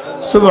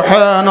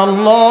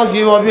 সুবহানাল্লাহি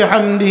ওয়া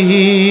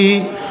বিহামদিহি,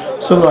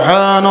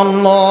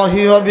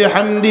 সুবহানাল্লাহি ওয়া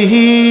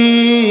বিহামদিহি,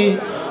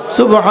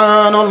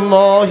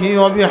 সুবহানাল্লাহি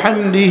ওয়া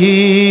বিহামদিহি,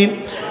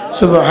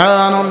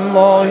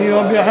 সুবহানাল্লাহি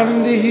ওয়া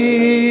বিহামদিহি,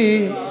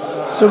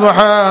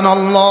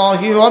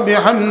 সুবহানাল্লাহি ওয়া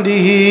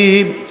বিহামদিহি,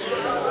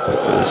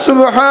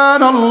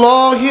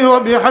 সুবহানাল্লাহি ওয়া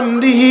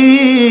বিহামদিহি,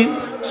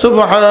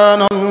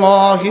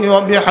 সুবহানাল্লাহি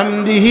ওয়া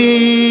বিহামদিহি,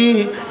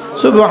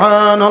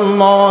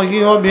 সুবহানাল্লাহি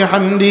ওয়া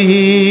বিহামদিহি,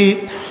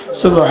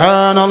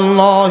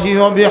 সুবহানাল্লাহি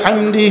ওয়া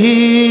বিহামদিহি,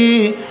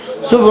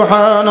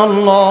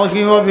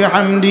 সুবহানাল্লাহি ওয়া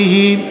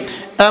বিহামদিহি।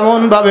 এমন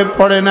ভাবে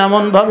পড়েন,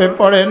 এমন ভাবে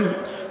পড়েন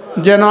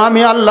যেন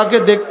আমি আল্লাহকে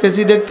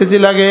দেখতেছি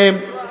লাগে।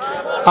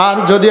 আর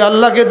যদি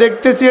আল্লাহকে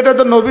দেখতেছি এটা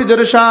তো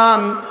নবীদের শান,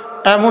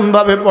 এমন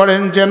ভাবে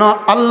পড়েন যেন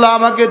আল্লাহ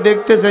আমাকে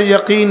দেখতেছে,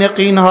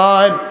 ইয়াকিন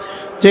হয়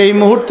যে এই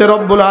মুহূর্তে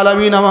রব্বুল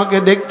আলামিন আমাকে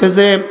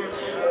দেখতেছে।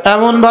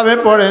 এমন ভাবে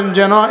পড়েন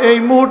যেন এই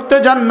মুহূর্তে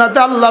জান্নাতে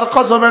আল্লাহর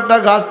কসম একটা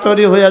গাছ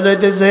তৈরি হয়ে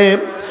যাইতেছে,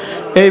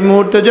 এই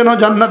মুহূর্তে যেন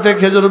জান্নাতে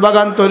খেজুর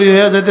বাগান তৈরি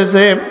হয়ে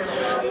যাইতেছে,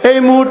 এই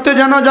মুহূর্তে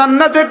যেন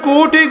জান্নাতে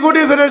কোটি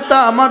কোটি ফেরেশতা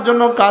আমার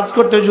জন্য কাজ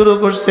করতে শুরু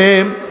করছে।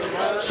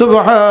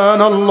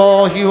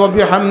 সুবহানাল্লাহি ওয়া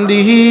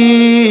বিহামদিহি,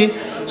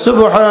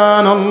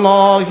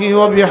 সুবহানাল্লাহি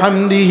ওয়া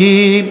বিহামদিহি,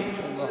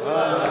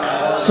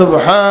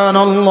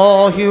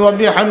 সুবহানাল্লাহি ওয়া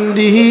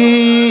বিহামদিহি,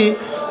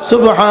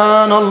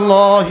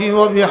 সুবহানাল্লাহি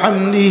ওয়া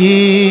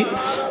বিহামদিহি,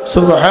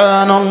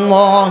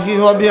 সুবহানাল্লাহি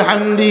ওয়া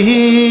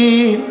বিহামদিহি,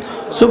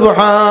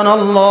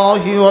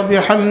 সুবহানাল্লাহি ওয়া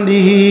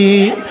বিহামদিহি,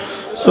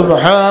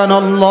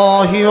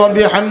 সুবহানাল্লাহি ওয়া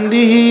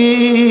বিহামদিহি,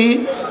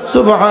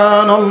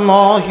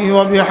 সুবহানাল্লাহি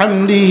ওয়া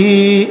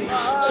বিহামদিহি,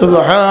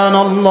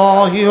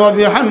 সুবহানাল্লাহি ওয়া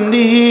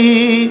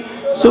বিহামদিহি,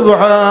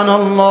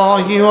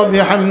 সুবহানাল্লাহি ওয়া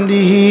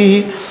বিহামদিহি,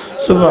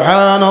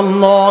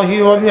 সুবহানাল্লাহি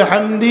ওয়া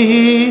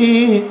বিহামদিহি,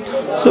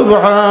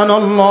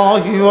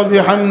 সুবহানাল্লাহি ওয়া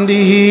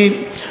বিহামদিহি,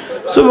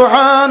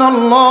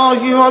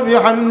 সুবহানাল্লাহি ওয়া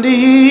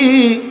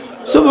বিহামদিহি,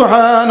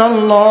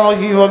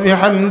 সুবহানাল্লাহি ওয়া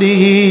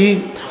বিহামদিহি,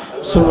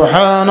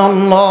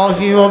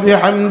 সুবহানাল্লাহি ওয়া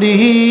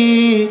বিহামদিহি,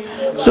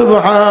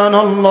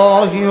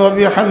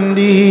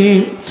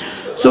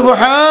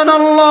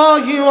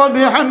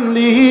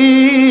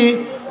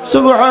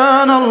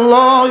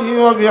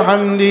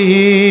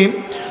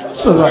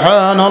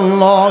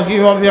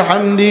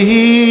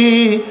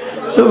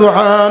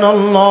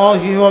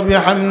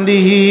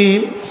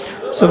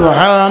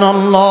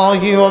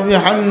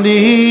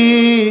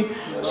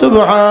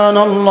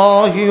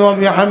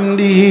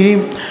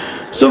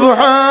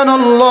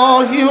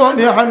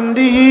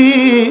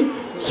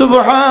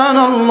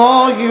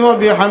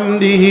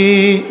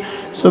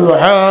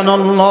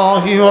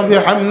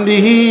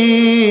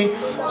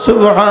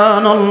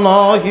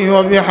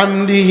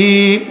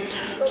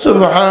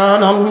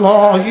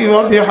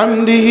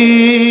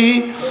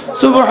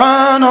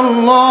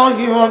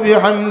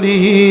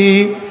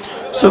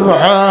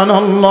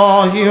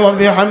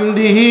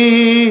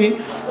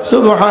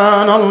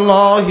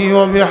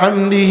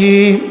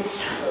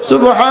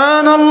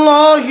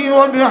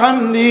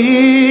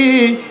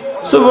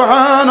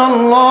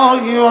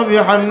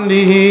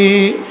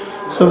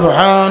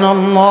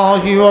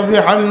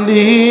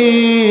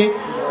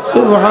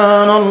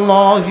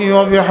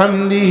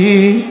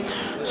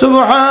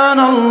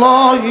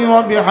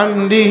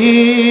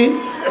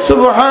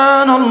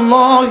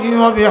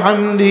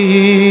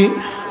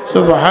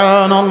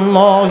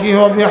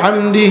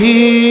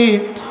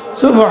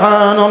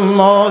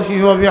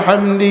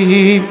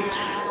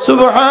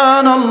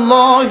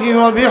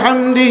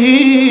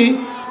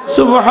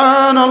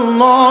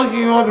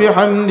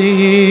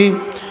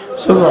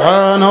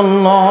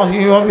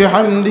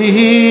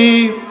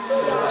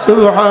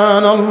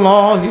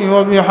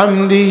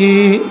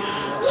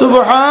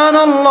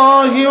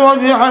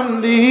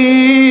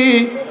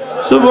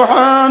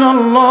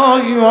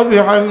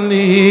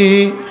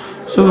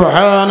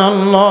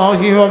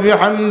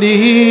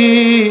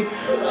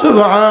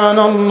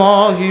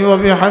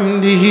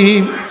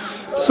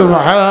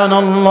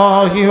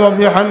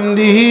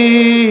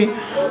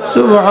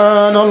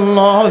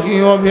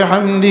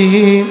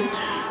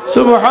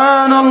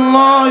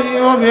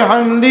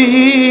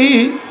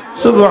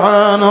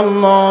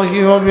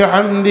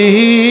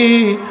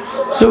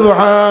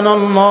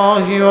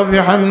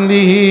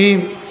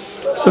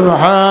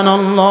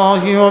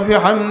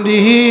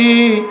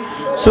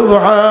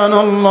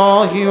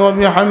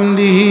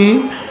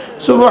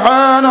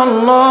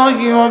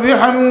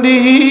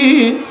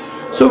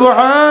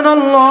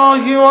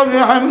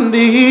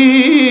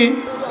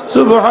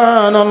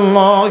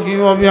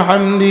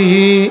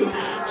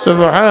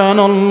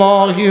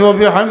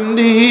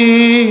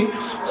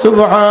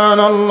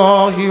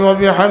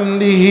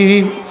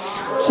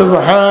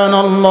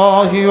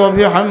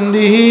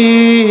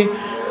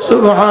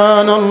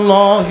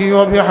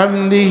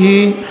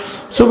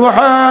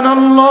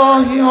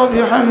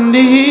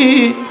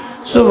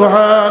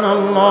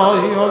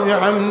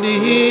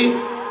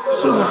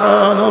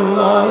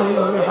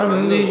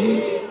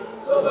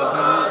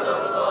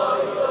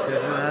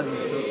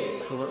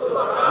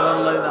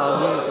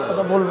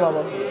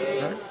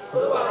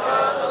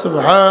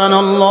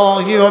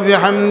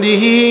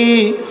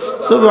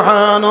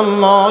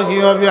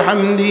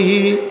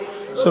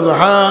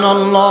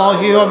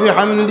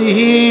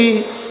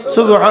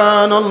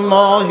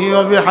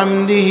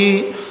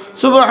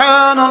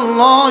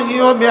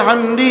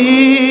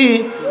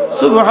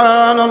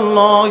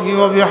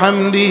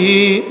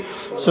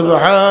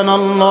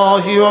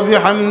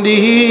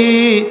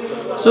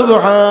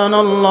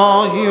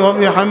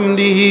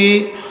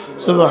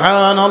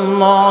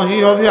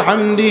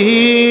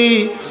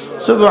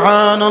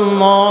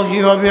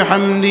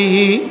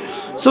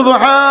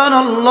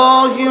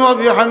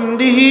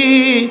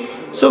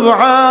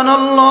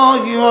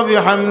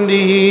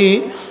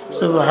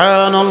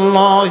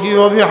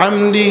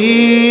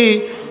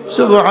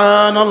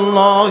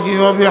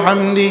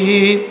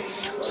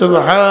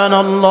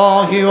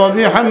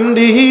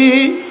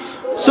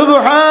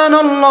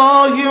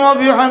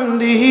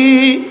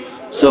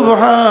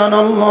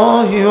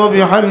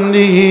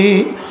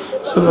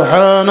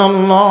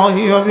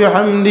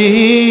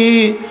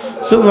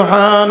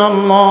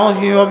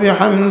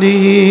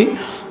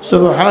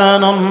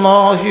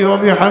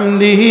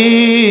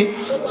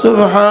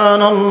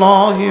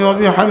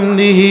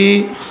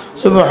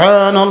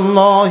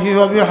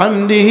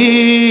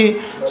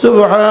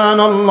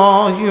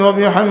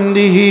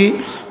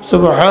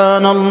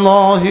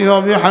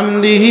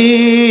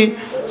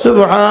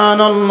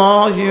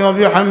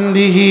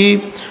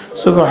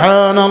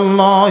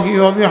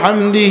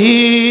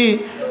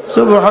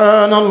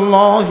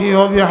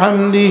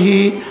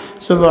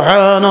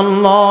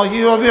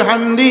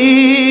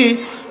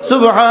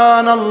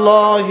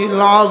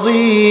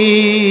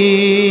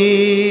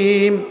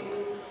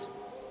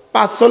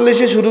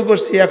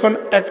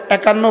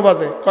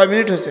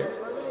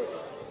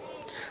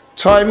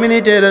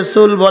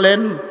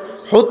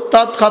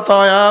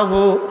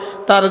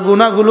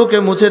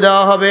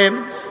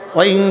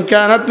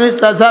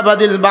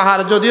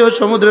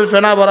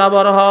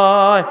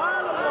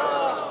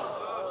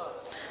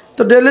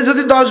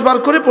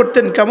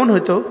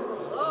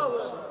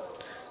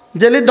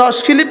 জেলি 10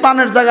 কিলি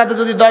পানের জায়গাতে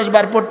যদি 10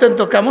 বার পড়তেন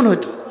তো কেমন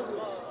হইতো?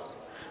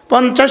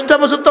 50টা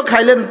বছর তো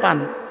খাইলেন পান,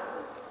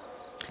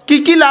 কি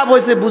কি লাভ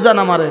হয়েছে বুঝান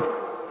আমারে।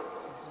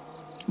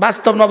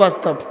 বাস্তব না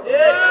বাস্তব?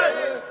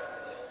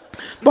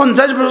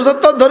 50 বছর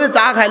তো ধরে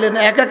চা খাইলেন,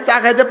 এক চা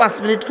খাইতে 5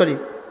 মিনিট করি,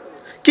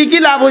 কি কি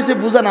লাভ হয়েছে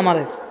বুঝান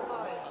আমারে।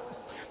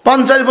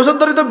 50 বছর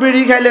ধরে তো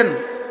বিড়ি খাইলেন,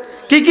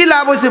 কি কি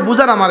লাভ হয়েছে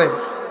বুঝান আমারে।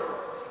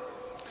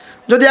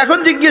 যদি এখন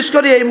জিজ্ঞেস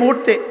করি এই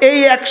মুহূর্তে এই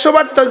 100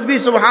 বার তাসবিহ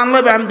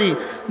সুবহানাল্লাহ বিহামদি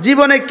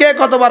জীবনে কে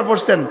কতবার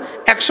পড়ছেন,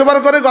 100 বার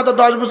করে গত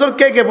 10 বছর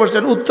কে কে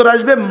পড়ছেন, উত্তর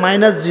আসবে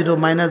 -0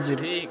 -0।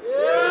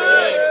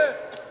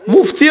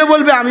 মুফতিও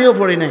বলবে আমিও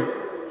পড়ি নাই,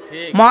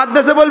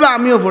 মুহাদ্দিসে বলবে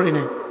আমিও পড়ি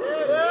নাই।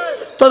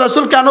 তো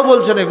রাসূল কেন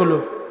বলছেন এগুলো?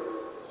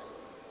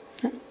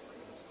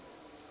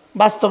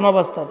 বাস্তব না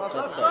বাস্তব?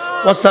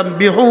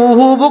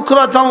 ওয়াসাব্বিহুহু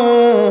বুকরাতাও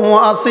ওয়া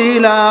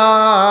আসীলা,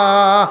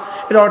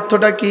 এর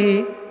অর্থটা কি?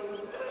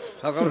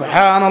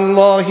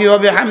 সুবহানাল্লাহি ওয়া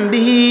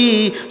বিহামদিহি,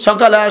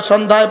 সকালে আর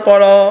সন্ধ্যায়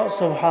পড়ো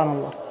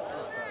সুবহানাল্লাহ।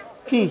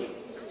 কি?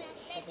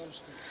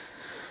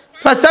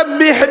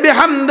 ফাসাব্বিহ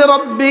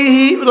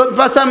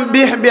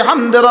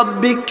বিহামদি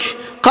রাব্বিক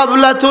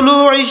ক্বাবলা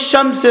তুলুইশ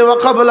শামসি ওয়া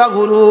ক্বাবলা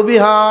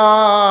গুরুবিহা,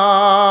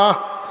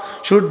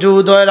 সূর্য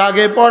উদয়ের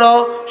আগে পড়ো,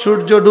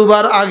 সূর্য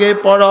ডুবার আগে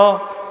পড়ো।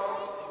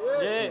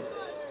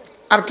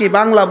 আর কি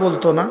বাংলা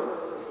বলতো না?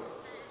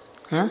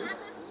 হ্যাঁ,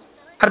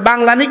 আর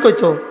বাংলা নি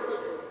কইতো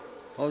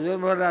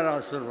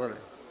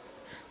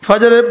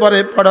ফজরের পরে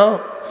পড়ো,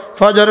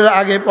 ফজরের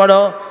আগে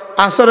পড়ো,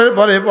 আসরের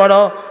পরে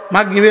পড়ো,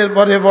 মাগরিবের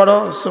পরে পড়ো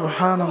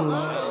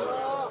সুবহানাল্লাহ।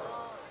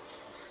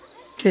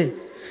 কে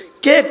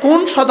কে কোন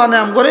শতানে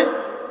আম করে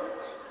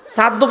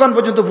 7 দোকান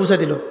পর্যন্ত পৌঁছে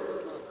দিল?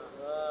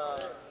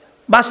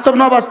 বাস্তব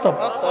না বাস্তব?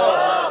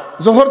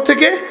 জোহর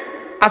থেকে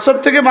আসর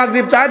থেকে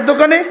মাগরিব 4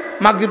 দোকানে,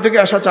 মাগরিব থেকে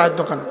আসা 4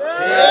 দোকানে।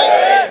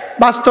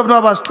 বাস্তব না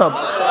বাস্তব?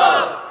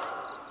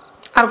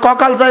 আর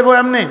ককাল যাইবো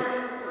এমনি।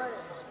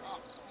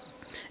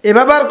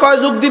 এভাবে আর কয়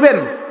যুগ দিবেন?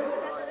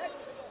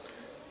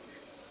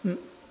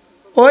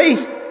 ওই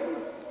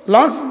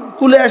লঞ্চ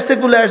কুলে আসছে,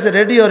 কুলে আসছে,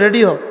 রেডিও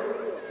রেডিও,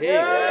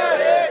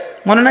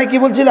 মনে নাই কি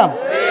বলছিলাম?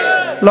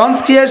 লঞ্চ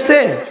কি আসছে,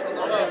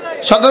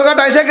 সদরঘাট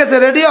এসে গেছে,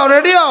 রেডিও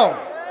রেডিও।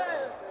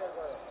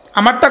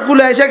 আমারটা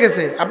কুলে এসে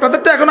গেছে,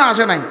 আপনাদেরটা এখনো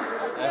আসে নাই।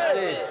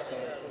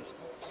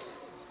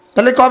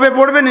 তাহলে কবে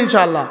পড়বেন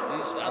ইনশাআল্লাহ?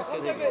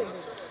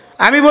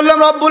 আমি বললাম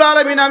রব্বুল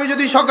আলামিন, আমি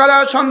যদি সকালে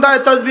আর সন্ধ্যায়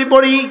তাসবিহ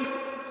পড়ি,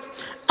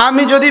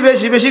 আমি যদি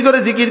বেশি বেশি করে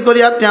জিকির করি,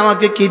 আপনি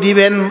আমাকে কি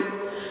দিবেন?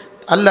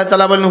 আল্লাহ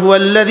তাআলা বলেন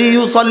হুয়াল্লাযী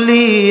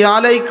ইউসাল্লি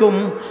আলাইকুম,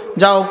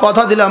 যাও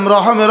কথা দিলাম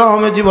রহমে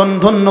রহমে জীবন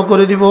ধন্য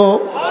করে দিব,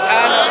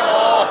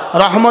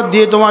 রহমত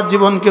দিয়ে তোমার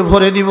জীবনকে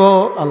ভরে দিব।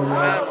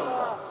 আল্লাহ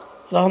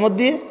রহমত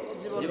দিয়ে,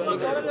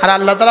 আর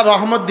আল্লাহ তাআলা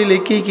রহমত দিলে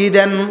কি কি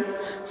দেন?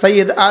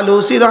 সৈয়দ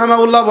আলুসি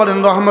রহমাউল্লাহ বলেন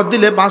রহমত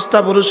দিলে 5টা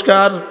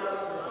পুরস্কার।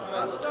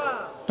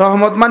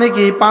 রহমত মানে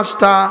কি?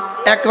 5টা।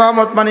 এক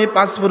রহমত মানে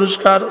 5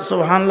 পুরস্কার।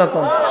 সুবহানাল্লাহ।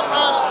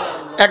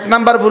 1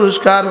 নাম্বার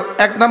পুরস্কার,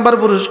 1 নাম্বার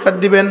পুরস্কার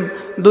দিবেন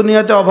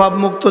দুনিয়াতে অভাব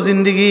মুক্ত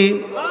জিন্দেগি।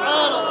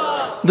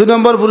 2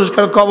 নম্বর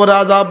পুরস্কার কবর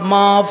আযাব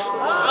মাফ।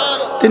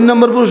 3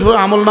 নম্বর পুরস্কার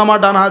আমলনামা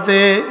ডান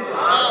হাতে।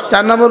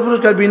 4 নম্বর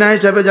পুরস্কার বিনা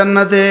হিসাবে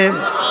জান্নাতে।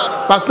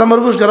 5 নম্বর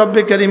পুরস্কার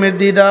রব্বে কারীমের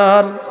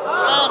দিদার।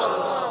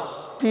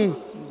 কি?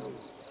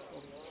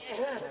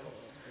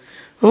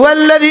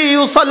 হুয়াল্লাযী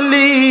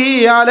ইউসাল্লি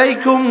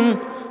আলাইকুম,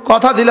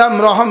 কথা দিলাম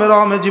রহমে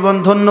রহমে জীবন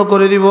ধন্য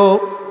করে দিব।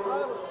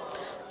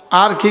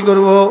 আর কি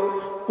করব?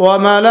 ওয়া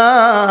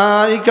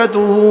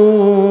মালাইকাতুহু,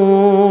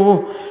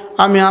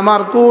 আমি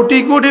আমার কোটি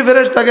কোটি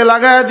ফেরেশতাকে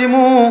লাগায়া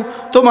দিমু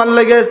তোমার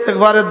লাগি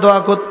ইস্তিগফারের দোয়া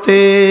করতে,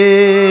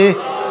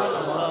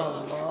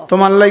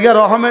 তোমার লাগি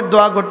রহমের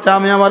দোয়া করতে।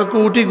 আমি আমার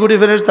কোটি কোটি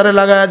ফেরেশতারে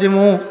লাগায়া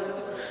দিমু।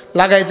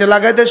 লাগাইতে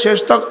লাগাইতে শেষ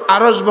তক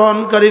আরশ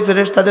বহনকারী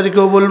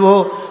ফেরেশতাদেরকেও বলবো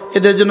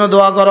এদের জন্য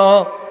দোয়া করো।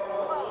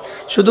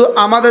 শুধু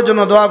আমাদের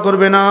জন্য দোয়া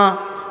করবে না,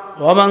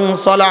 ওয়ামান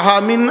সালাহা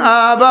মিন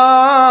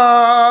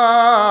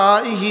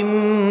আবাইহিম,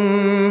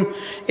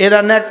 এরা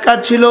নেককার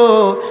ছিল,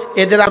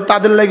 এদের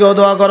তাদের লাগেও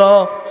দোয়া করো।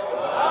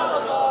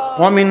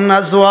 ওয়ামিন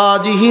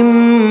আজওয়াজিহিম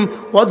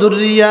ওয়া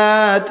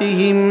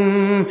যুররিয়াতিহিম,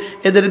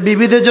 এদের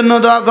বিবিদের জন্য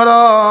দোয়া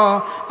করো।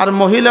 আর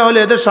মহিলা হলে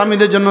এদের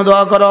স্বামীদের জন্য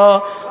দোয়া করো,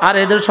 আর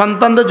এদের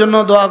সন্তানদের জন্য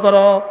দোয়া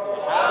করো।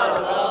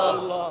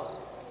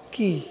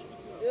 কি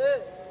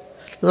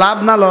লাভ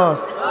না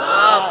লস?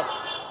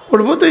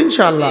 পড়বো তো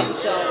ইনশাআল্লাহ।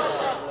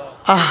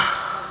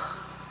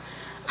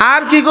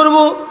 আর কি করব?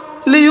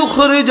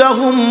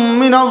 লিইউখরিজাহুম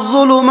মিনাজ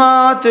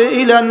যুলুমাতি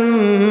ইলান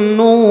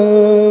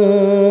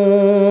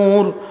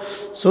নূর,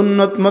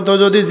 সুন্নত মতো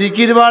যদি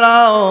জিকির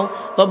বাড়াও,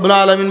 রব্বুল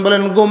আলামিন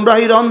বলেন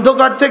গোমরাহির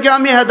অন্ধকার থেকে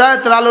আমি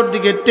হেদায়েতের আলোর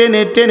দিকে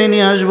টেনে টেনে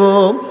নিয়ে আসবো।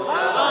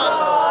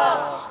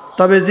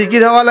 তবে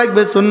জিকির হওয়া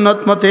লাগবে সুন্নত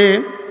মতে।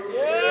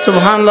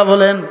 সুবহানাল্লাহ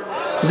বলেন।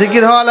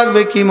 জিকির হওয়া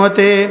লাগবে কি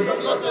মতে?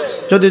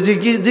 যদি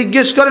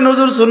জিজ্ঞেস করেন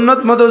হুজুর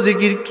সুন্নত মতো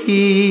জিকির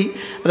কি,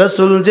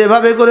 রাসূল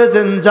যেভাবে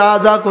করেছেন, যা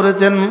যা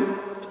করেছেন,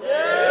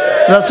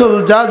 রাসূল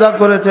যা যা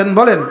করেছেন,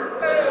 বলেন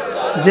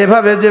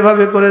যেভাবে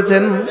যেভাবে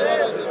করেছেন।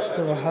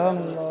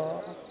 সুবহানাল্লাহ।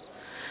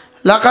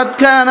 লাকাদ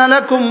কানা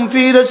লাকুম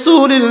ফি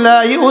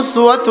রাসূলিল্লাহি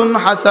উসওয়াতুন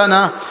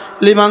হাসানাহ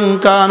লিমান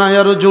কানা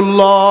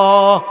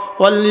ইয়ারজুল্লাহ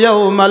ওয়াল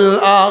ইয়াউমাল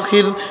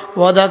আখির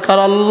ওয়া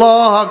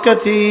যাকারাল্লাহা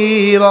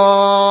কাসীরা।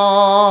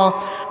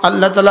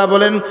 আল্লাহ তাআলা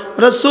বলেন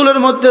রাসূলের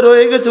মধ্যে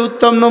রয়ে গেছে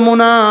উত্তম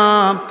নমুনা।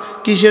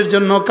 কিসের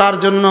জন্য? কার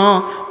জন্য?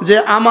 যে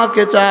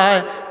আমাকে চায়,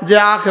 যে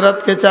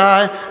আখিরাতকে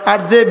চায়, আর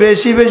যে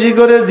বেশি বেশি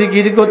করে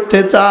জিকির করতে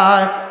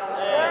চায়।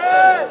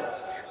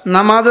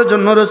 নামাজের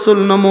জন্য রাসূল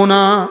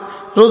নমুনা,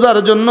 রোজার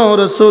জন্য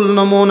রাসূল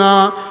নমুনা,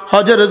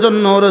 হজের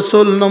জন্য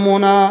রাসূল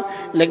নমুনা।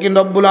 লেকিন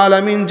রব্বুল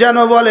আলামিন যেন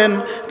বলেন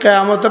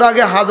কিয়ামতের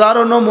আগে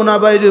হাজারো নমুনা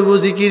বাইরে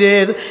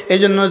জিকিরের,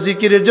 এজন্য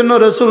জিকিরের জন্য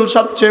রাসূল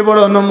সবচেয়ে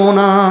বড়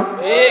নমুনা।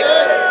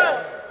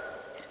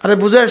 আরে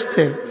বুঝে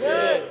আসছে?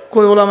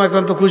 কই ওলামা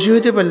একরাম তো খুশি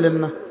হইতে পারলেন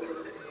না,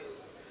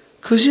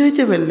 খুশি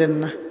হইতে পারলেন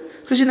না।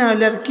 খুশি না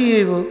হইলে আর কি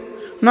হইব?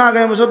 না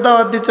আগামী বছর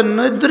দাওয়াত দিতেন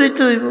না, দূরিত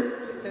হইব।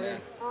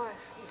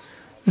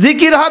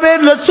 জিকির হবে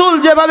রাসূল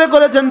যেভাবে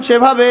করেছেন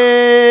সেভাবে,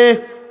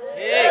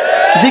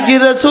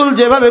 জিকির রাসূল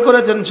যেভাবে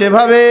করেছেন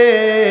সেভাবে,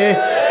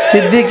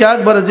 সিদ্দিক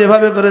আকবর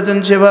যেভাবে করেছেন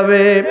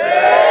সেভাবে,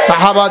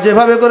 সাহাবা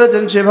যেভাবে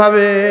করেছেন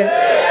সেভাবে,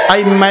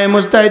 আইম্মায়ে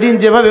মুজতাহিদিন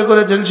যেভাবে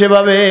করেছেন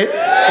সেভাবে,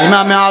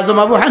 ইমামে আজম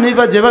আবু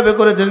হানিফা যেভাবে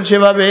করেছেন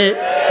সেভাবে,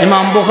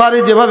 ইমাম বুখারী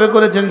যেভাবে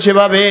করেছেন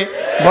সেভাবে,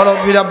 বড়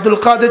পীর আব্দুল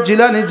কাদের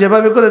জিলানী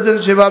যেভাবে করেছেন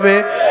সেভাবে,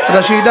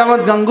 রশিদ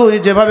আহমদ গাঙ্গুহি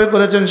যেভাবে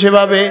করেছেন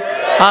সেভাবে,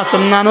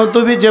 কাসেম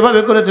নানুতুবি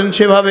যেভাবে করেছেন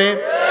সেভাবে।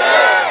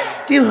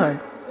 কি হয়?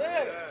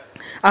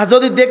 আর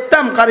যদি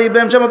দেখতাম কারি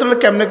ইব্রাহিম সাহেব রহমাতুল্লাহ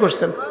কেমনে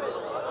করছেন।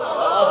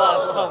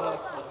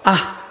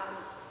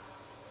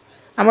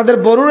 আমাদের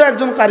বড়ুর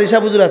একজন কারি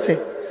সাহেব হুজুর আছে,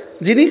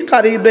 যিনি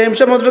কারি ইব্রাহিম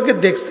সাহেব রহমাতুল্লাহকে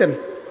দেখছেন।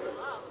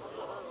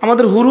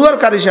 আমাদের হুরুয়ার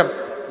কারি সাহেব,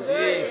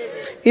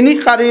 ইনি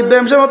কারি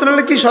ইব্রাহিম সাহেব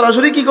রহমাতুল্লাহ কি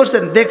সরাসরি কি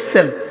করছেন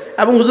দেখছেন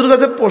এবং হুজুর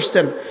কাছে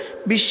পড়ছেন।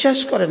 বিশ্বাস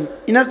করেন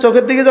ইনার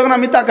চোখের দিকে যখন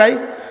আমি তাকাই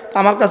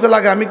আমার কাছে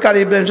লাগে আমি কারি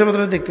ইব্রাহিম সাহেব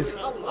রহমাতুল্লাহ দেখতেছি।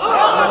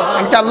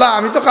 আমি কি আল্লাহ,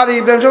 আমি তো কারি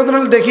ইব্রাহিম সাহেব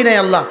রহমাতুল্লাহ দেখি নাই,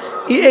 আল্লাহ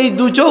এই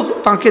দুই চোখ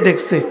তাঁকে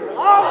দেখছে।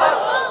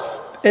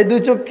 এই দুই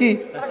চোখ কি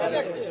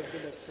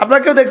আপনারা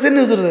কেউ দেখছেন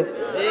হুজুর?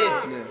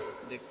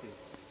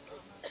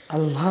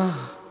 আল্লাহ,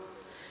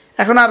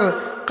 এখন আর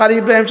কারি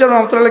ইব্রাহিম সাহেব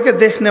রহমাতুল্লাহকে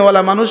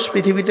দেখনেওয়ালা মানুষ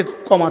পৃথিবীতে খুব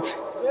কম আছে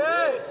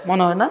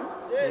মনে হয় না?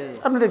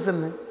 আপনি দেখছেন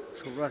না?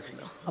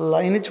 আল্লাহ,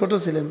 ইনি ছোট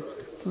ছিলেন,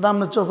 তাহলে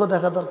আপনার চোখও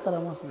দেখা দরকার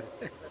আমার।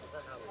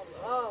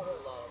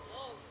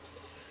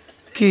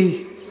 কি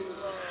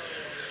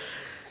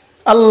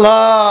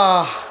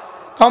আল্লাহ,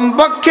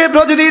 কমপক্ষে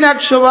প্রতিদিন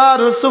 100 বার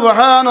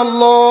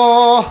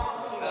সুবহানাল্লাহ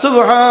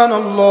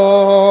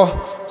সুবহানাল্লাহ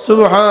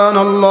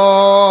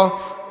সুবহানাল্লাহ,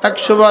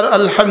 100 বার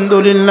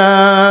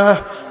আলহামদুলিল্লাহ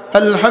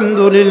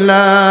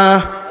আলহামদুলিল্লাহ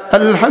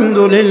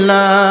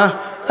আলহামদুলিল্লাহ,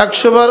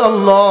 100 বার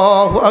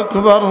আল্লাহু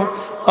আকবার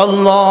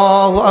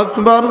আল্লাহু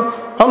আকবার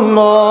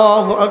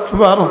আল্লাহু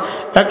আকবার,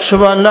 100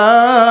 বার লা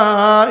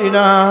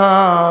ইলাহা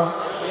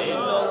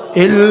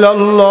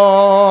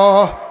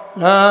ইল্লাল্লাহ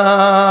লা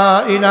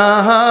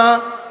ইলাহা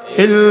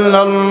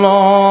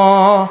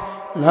ইল্লাল্লাহ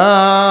লা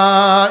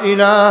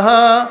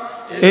ইলাহা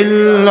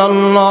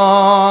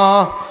ইল্লাল্লাহ,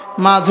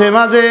 মাঝে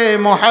মাঝে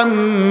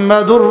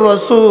মুহাম্মাদুর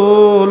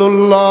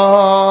রাসূলুল্লাহ।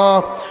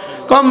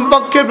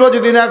 কমপক্ষে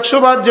প্রতিদিন 100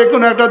 বার যে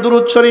কোনো একটা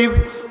দুরূদ শরীফ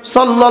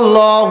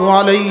সাল্লাল্লাহু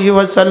আলাইহি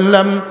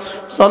ওয়াসাল্লাম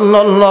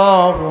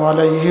সাল্লাল্লাহু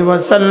আলাইহি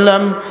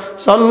ওয়াসাল্লাম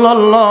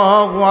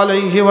সাল্লাল্লাহু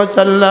আলাইহি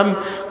ওয়াসাল্লাম,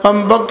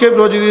 কমপক্ষে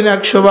প্রতিদিন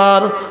 100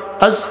 বার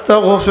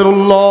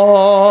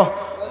আস্তাগফিরুল্লাহ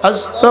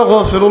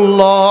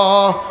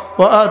আস্তাগফিরুল্লাহ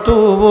ওয়া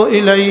আতুবু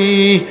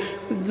ইলাইহি।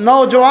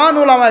 নওজোয়ান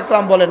উলামা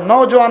ইকরাম বলেন,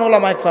 নওজোয়ান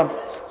উলামা ইকরাম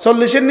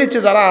 40-এর নিচে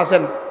যারা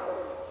আছেন,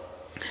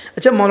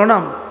 আচ্ছা মৌলানা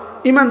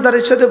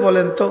ইমানদারের সাথে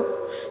বলেন তো,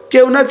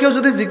 কেউ না কেউ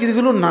যদি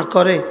জিকিরগুলো না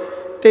করে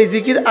তো এই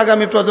জিকির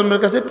আগামী প্রজন্মের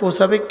কাছে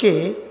পৌঁছাবে কে?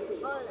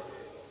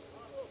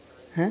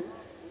 হ্যাঁ,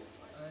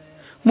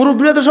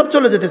 মুরব্বীরা তো সব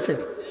চলে যেতেছে।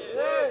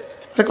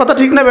 কথা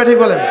ঠিক না ঠিক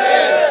বলেন?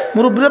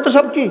 মুরব্বীরা তো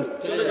সব কি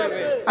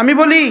আমি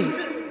বলি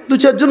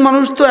 2-4 জন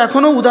মানুষ তো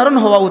এখনো উদাহরণ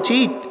হওয়া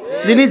উচিত,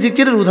 যিনি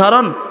জিকিরের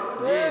উদাহরণ।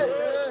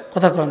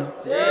 কথা কন,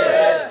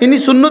 ইনি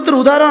সুন্নতের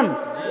উদাহরণ,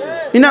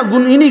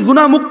 ইনি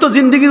গুনাহমুক্ত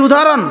জিন্দেগির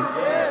উদাহরণ।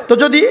 তো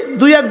যদি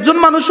 2-1 জন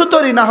মানুষও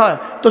তৈরি না হয়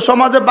তো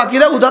সমাজে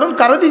বাকিরা উদাহরণ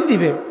কারো দিয়ে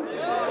দিবে?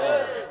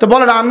 তো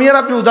বলেন আমি আর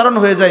আপনি উদাহরণ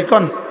হয়ে যাই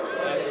কন?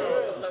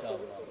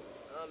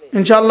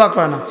 ইনশাআল্লাহ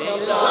কয় না?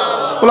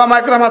 উলামা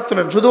ইকরাম হাত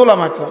তোলেন, শুধু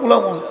উলামা ইকরাম,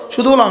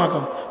 শুধু উলামা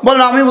ইকরাম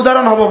বলেন আমি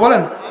উদাহরণ হব।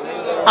 বলেন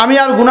আমি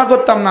আর গুনাহ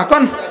করতাম না,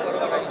 কন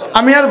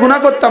আমি আর গুনাহ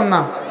করতাম না।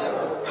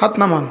 হাত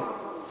নামান।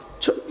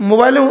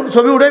 মোবাইলে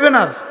ছবি উঠাইবেন?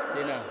 আর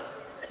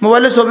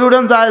মোবাইলে ছবি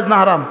উঠান জায়েজ না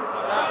হারাম?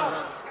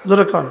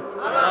 জোরে কন।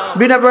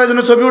 বিনা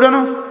প্রয়োজনে ছবি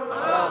উঠানো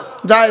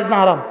জায়েজ না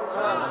হারাম?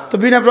 তো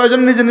বিনা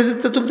প্রয়োজনে নিজে নিজে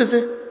তুলতেছে।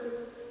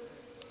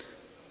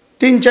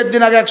 3-4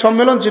 দিন আগে এক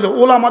সম্মেলন ছিল,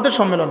 ওলামাদের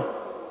সম্মেলন।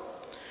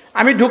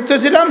 আমি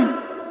ঢুকতেছিলাম,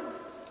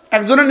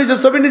 একজনের নিজের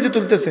ছবি নিজে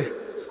তুলতেছে।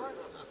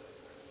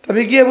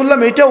 তবে গিয়ে বললাম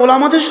এটা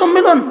ওলামাদের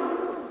সম্মেলন?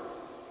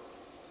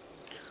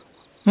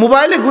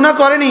 মোবাইলে গুনাহ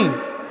করেনি?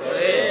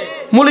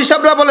 মুলি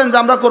সাহেবরা বলেন যে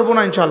আমরা করবো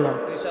না ইনশাআল্লাহ।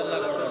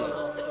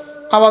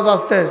 আওয়াজ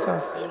আসতে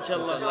আস্তে।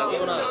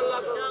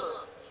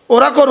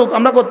 ওরা করুক,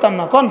 আমরা করতাম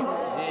না কোন।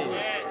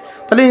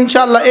 তাহলে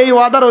ইনশাআল্লাহ এই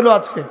ওয়াদা রইল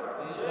আজকে,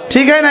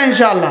 ঠিক আছে না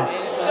ইনশাআল্লাহ।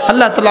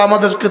 আল্লাহ তাআলা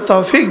আমাদেরকে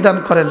তৌফিক দান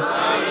করেন,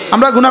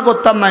 আমরা গুনাহ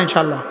করতাম না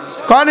ইনশাআল্লাহ।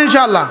 কোন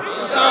ইনশাআল্লাহ।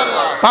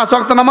 5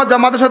 ওয়াক্ত নামাজ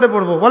জামাতের সাথে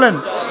পড়বো বলেন,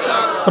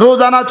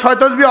 রোজানা 6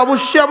 তাসবিহ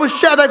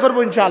অবশ্যই আদায় করবো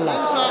ইনশাআল্লাহ।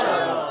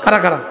 কারা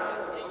কারা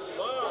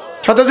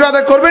 6 তাসবিহ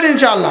আদায় করবেন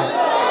ইনশাআল্লাহ।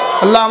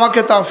 আল্লাহ আমাকে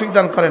তৌফিক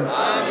দান করেন।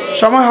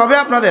 সময় হবে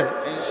আপনাদের।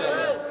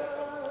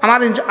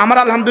 আমার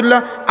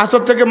আলহামদুলিল্লাহ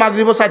আসর থেকে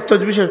মাগরিব 4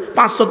 তাসবিহ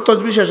 500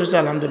 তাসবিহ শেষ হয়েছে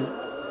আলহামদুলিল্লাহ।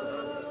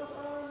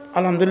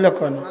 আলহামদুলিল্লাহ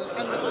কেন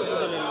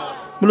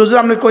বলে হুজুর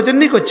আপনি কইতেন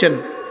নি করছেন?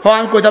 হ্যাঁ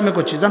আমি কইতাম আমি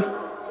করছি জান।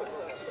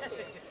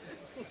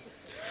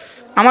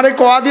 আমার এই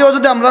কোয়া দিয়েও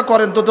যদি আমরা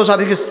করেন তো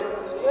সারি গেছে,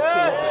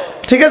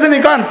 ঠিক আছে নি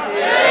কান।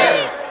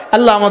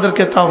 আল্লাহ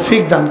আমাদেরকে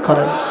তৌফিক দান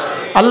করেন,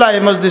 আল্লাহ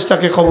এই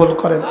মজলিসটাকে কবুল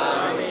করেন।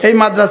 এই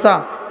মাদ্রাসা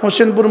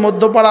হোসেনপুর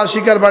মধ্যপাড়া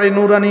শিকারবাড়ি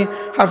নুরানি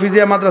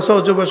হাফিজিয়া মাদ্রাসা ও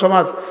যুব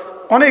সমাজ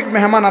অনেক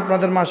মেহমান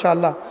আপনাদের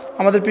মাশাআল্লাহ।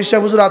 আমাদের পীর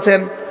সাহেব হুজুর আছেন,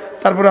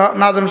 তারপরে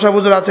নাজম সাহেব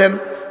হুজুর আছেন,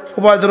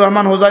 উবায়দুর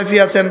রহমান হোজাইফি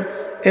আছেন,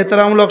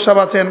 এহতেরামুল হক সাহেব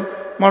আছেন,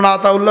 মৌলানা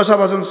আতাউল্লাহ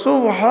সাহেব আছেন।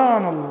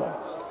 সুবহানাল্লাহ,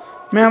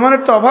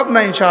 মেহমানের তো অভাব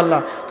নাই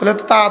ইনশাআল্লাহ। তাহলে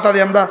তো তাড়াতাড়ি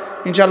আমরা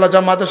ইনশাআল্লাহ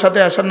জামাতের সাথে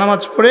আশার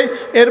নামাজ পড়ে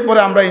এরপরে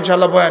আমরা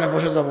ইনশাআল্লাহ বয়ানে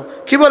বসে যাব,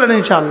 কি বলেন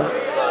ইনশাআল্লাহ।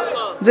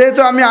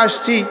 যেহেতু আমি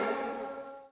আসছি